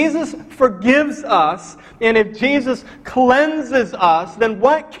 If Jesus forgives us and if Jesus cleanses us, then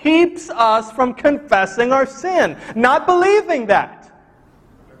what keeps us from confessing our sin? Not believing that.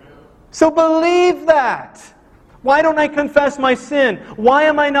 So believe that. Why don't I confess my sin? Why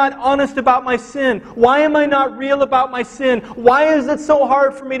am I not honest about my sin? Why am I not real about my sin? Why is it so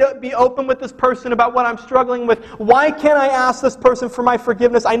hard for me to be open with this person about what I'm struggling with? Why can't I ask this person for my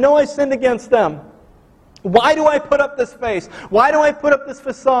forgiveness? I know I sinned against them. Why do I put up this face? Why do I put up this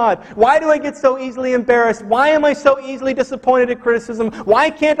facade? Why do I get so easily embarrassed? Why am I so easily disappointed at criticism? Why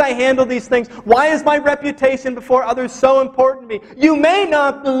can't I handle these things? Why is my reputation before others so important to me? You may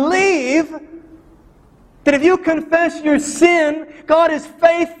not believe that if you confess your sin, God is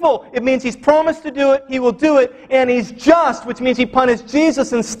faithful. It means He's promised to do it, He will do it, and He's just, which means He punished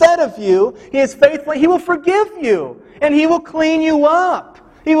Jesus instead of you. He is faithful. He will forgive you, and He will clean you up.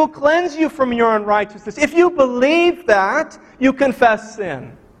 He will cleanse you from your unrighteousness. If you believe that, you confess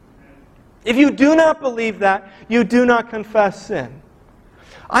sin. If you do not believe that, you do not confess sin.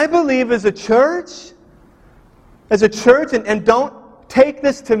 I believe as a church, and don't take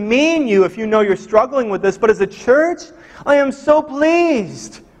this to mean you if you know you're struggling with this, but as a church, I am so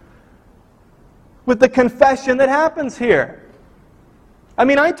pleased with the confession that happens here. I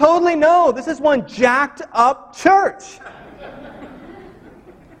mean, I totally know this is one jacked up church.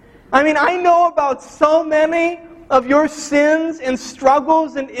 I mean, I know about so many of your sins and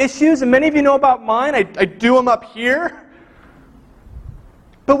struggles and issues, and many of you know about mine. I do them up here.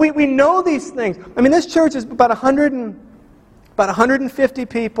 But we know these things. I mean, this church is about 150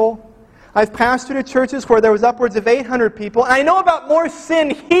 people. I've pastored at churches where there was upwards of 800 people, and I know about more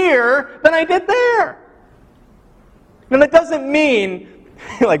sin here than I did there. And that doesn't mean,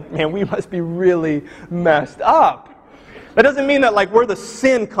 like, man, we must be really messed up. That doesn't mean that, like, we're the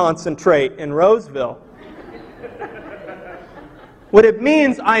sin concentrate in Roseville. What it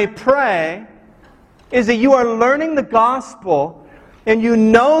means, I pray, is that you are learning the gospel and you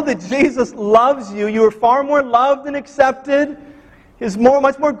know that Jesus loves you. You are far more loved and accepted. There's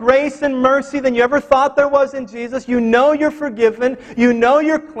much more grace and mercy than you ever thought there was in Jesus. You know you're forgiven. You know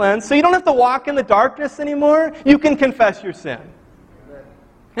you're cleansed. So you don't have to walk in the darkness anymore. You can confess your sin.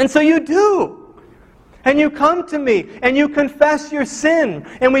 And so you do. And you come to me, and you confess your sin,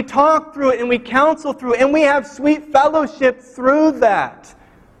 and we talk through it, and we counsel through it, and we have sweet fellowship through that.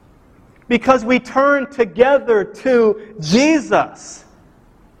 Because we turn together to Jesus,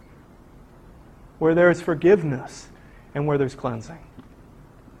 where there is forgiveness and where there's cleansing.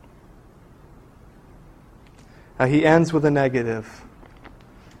 Now, he ends with a negative.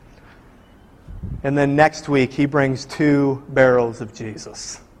 And then next week, he brings 2 barrels of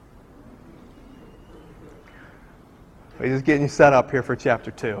Jesus. He's just getting you set up here for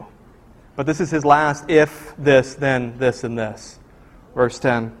chapter 2. But this is his last if, this, then, this, and this. Verse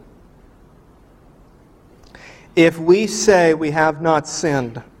 10. If we say we have not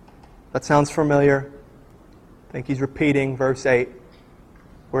sinned, that sounds familiar. I think he's repeating verse 8,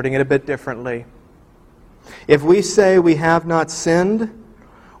 wording it a bit differently. If we say we have not sinned,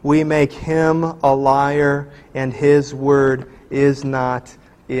 we make him a liar, and his word is not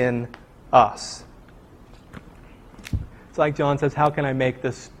in us. It's like John says, how can I make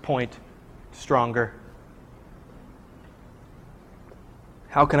this point stronger?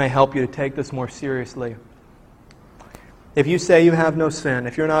 How can I help you to take this more seriously? If you say you have no sin,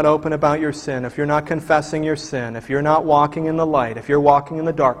 if you're not open about your sin, if you're not confessing your sin, if you're not walking in the light, if you're walking in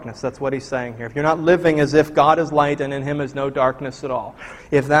the darkness, that's what he's saying here. If you're not living as if God is light and in him is no darkness at all,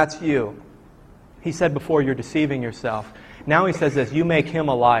 if that's you, he said before, you're deceiving yourself. Now he says this, you make him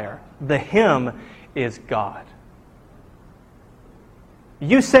a liar. The him is God.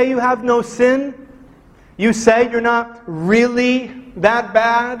 You say you have no sin. You say you're not really that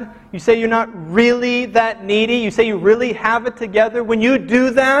bad. You say you're not really that needy. You say you really have it together. When you do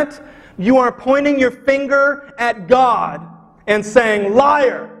that, you are pointing your finger at God and saying,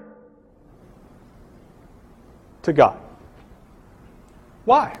 liar. to God.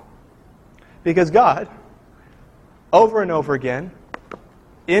 Why? Because God, over and over again,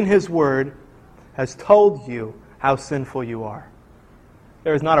 in His Word, has told you how sinful you are.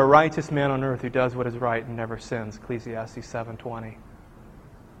 There is not a righteous man on earth who does what is right and never sins, Ecclesiastes 7:20.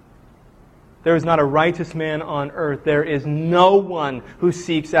 There is not a righteous man on earth. There is no one who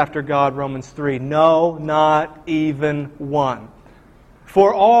seeks after God, Romans 3. No, not even one.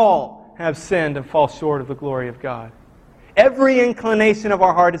 For all have sinned and fall short of the glory of God. Every inclination of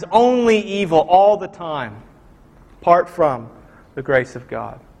our heart is only evil all the time, apart from the grace of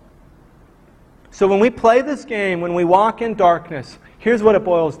God. So when we play this game, when we walk in darkness, here's what it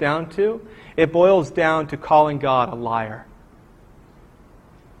boils down to. It boils down to calling God a liar.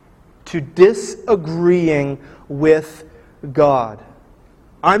 To disagreeing with God.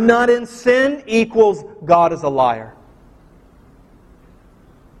 I'm not in sin equals God is a liar.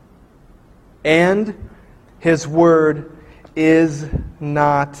 And His Word is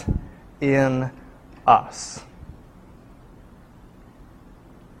not in us.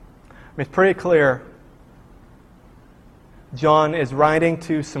 It's pretty clear. John is writing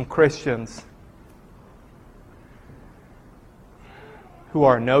to some Christians who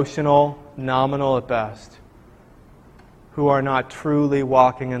are notional, nominal at best, who are not truly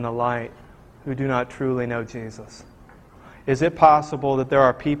walking in the light, who do not truly know Jesus. Is it possible that there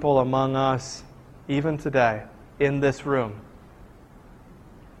are people among us, even today, in this room,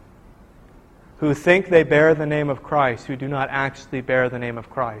 who think they bear the name of Christ, who do not actually bear the name of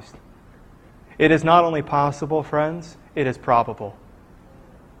Christ? It is not only possible, friends, it is probable.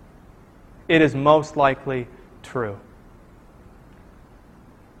 It is most likely true.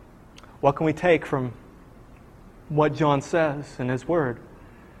 What can we take from what John says in his word?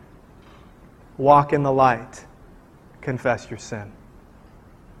 Walk in the light. Confess your sin.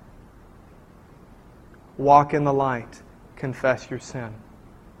 Walk in the light. Confess your sin.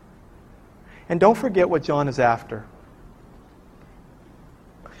 And don't forget what John is after.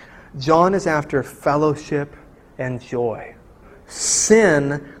 John is after fellowship and joy.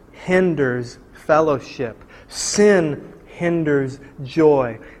 Sin hinders fellowship. Sin hinders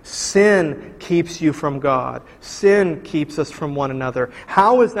joy. Sin keeps you from God. Sin keeps us from one another.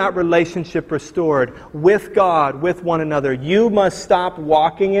 How is that relationship restored? With God, with one another. You must stop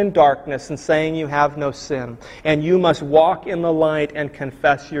walking in darkness and saying you have no sin. And you must walk in the light and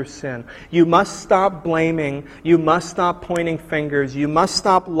confess your sin. You must stop blaming. You must stop pointing fingers. You must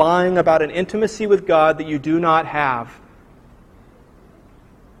stop lying about an intimacy with God that you do not have.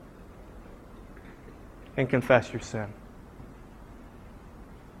 And confess your sin.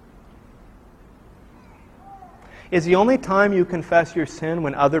 Is the only time you confess your sin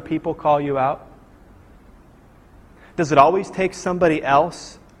when other people call you out? Does it always take somebody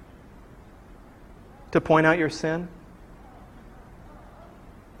else to point out your sin?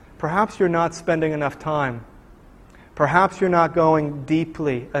 Perhaps you're not spending enough time. Perhaps you're not going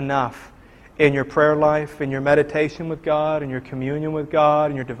deeply enough in your prayer life, in your meditation with God, in your communion with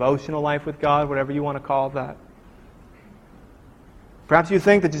God, in your devotional life with God, whatever you want to call that. Perhaps you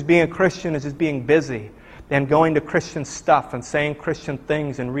think that just being a Christian is just being busy and going to Christian stuff and saying Christian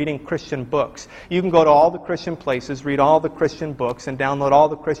things and reading Christian books. You can go to all the Christian places, read all the Christian books, and download all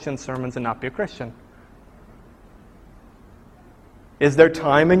the Christian sermons and not be a Christian. Is there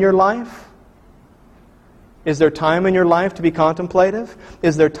time in your life? Is there time in your life to be contemplative?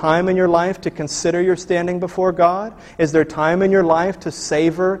 Is there time in your life to consider your standing before God? Is there time in your life to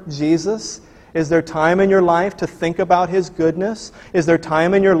savor Jesus? Is there time in your life to think about His goodness? Is there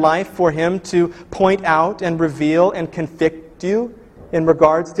time in your life for Him to point out and reveal and convict you in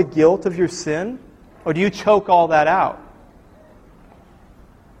regards to guilt of your sin? Or do you choke all that out?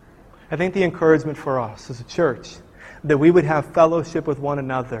 I think the encouragement for us as a church, that we would have fellowship with one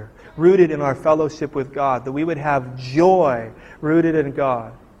another, rooted in our fellowship with God, that we would have joy rooted in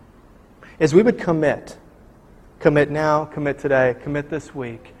God, is we would commit now, commit today, commit this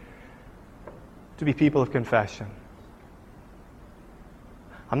week, to be people of confession.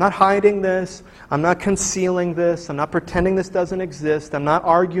 I'm not hiding this. I'm not concealing this. I'm not pretending this doesn't exist. I'm not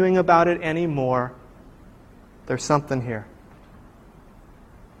arguing about it anymore. There's something here.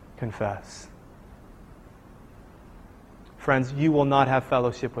 Confess. Friends, you will not have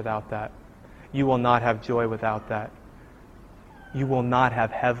fellowship without that. You will not have joy without that. You will not have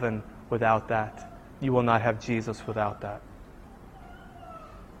heaven without that. You will not have Jesus without that.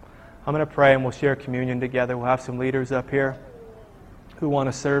 I'm going to pray and we'll share communion together. We'll have some leaders up here who want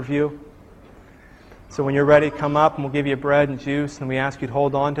to serve you. So when you're ready, come up and we'll give you bread and juice, and we ask you to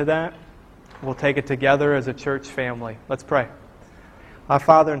hold on to that. We'll take it together as a church family. Let's pray. Our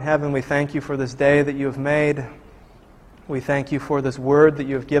Father in heaven, we thank you for this day that you have made. We thank you for this word that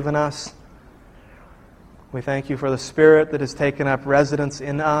you have given us. We thank you for the Spirit that has taken up residence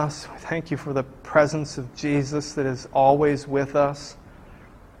in us. We thank you for the presence of Jesus that is always with us.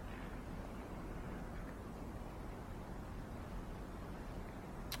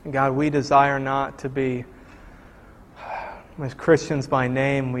 God, we desire not to be as Christians by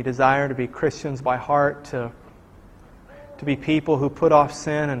name. We desire to be Christians by heart, to be people who put off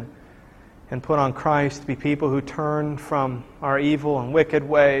sin and put on Christ, to be people who turn from our evil and wicked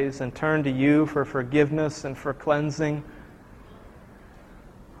ways and turn to you for forgiveness and for cleansing.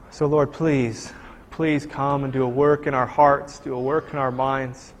 So Lord, please come and do a work in our hearts, do a work in our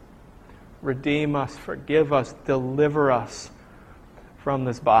minds. Redeem us, forgive us, deliver us from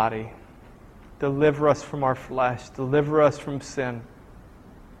this body. Deliver us from our flesh. Deliver us from sin.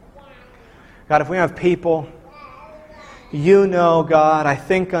 God, if we have people, you know, God, I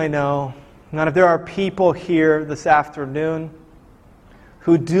think I know. God, if there are people here this afternoon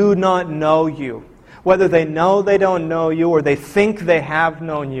who do not know you, whether they know they don't know you or they think they have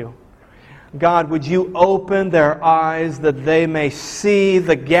known you, God, would you open their eyes that they may see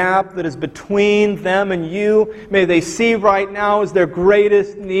the gap that is between them and you? May they see right now is their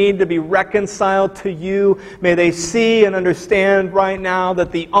greatest need to be reconciled to you. May they see and understand right now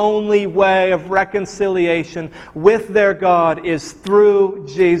that the only way of reconciliation with their God is through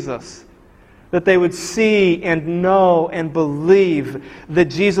Jesus. That they would see and know and believe that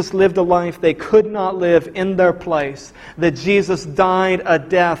Jesus lived a life they could not live in their place. That Jesus died a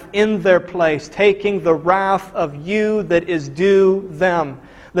death in their place, taking the wrath of you that is due them.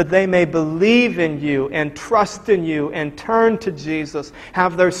 That they may believe in you and trust in you and turn to Jesus,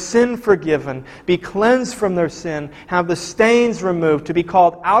 have their sin forgiven, be cleansed from their sin, have the stains removed, to be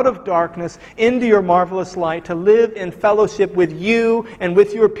called out of darkness into your marvelous light, to live in fellowship with you and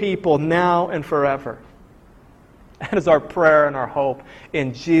with your people now and forever. That is our prayer and our hope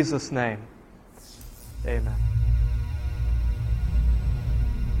in Jesus' name. Amen.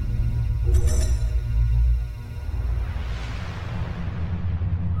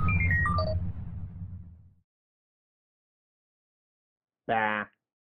 Bah.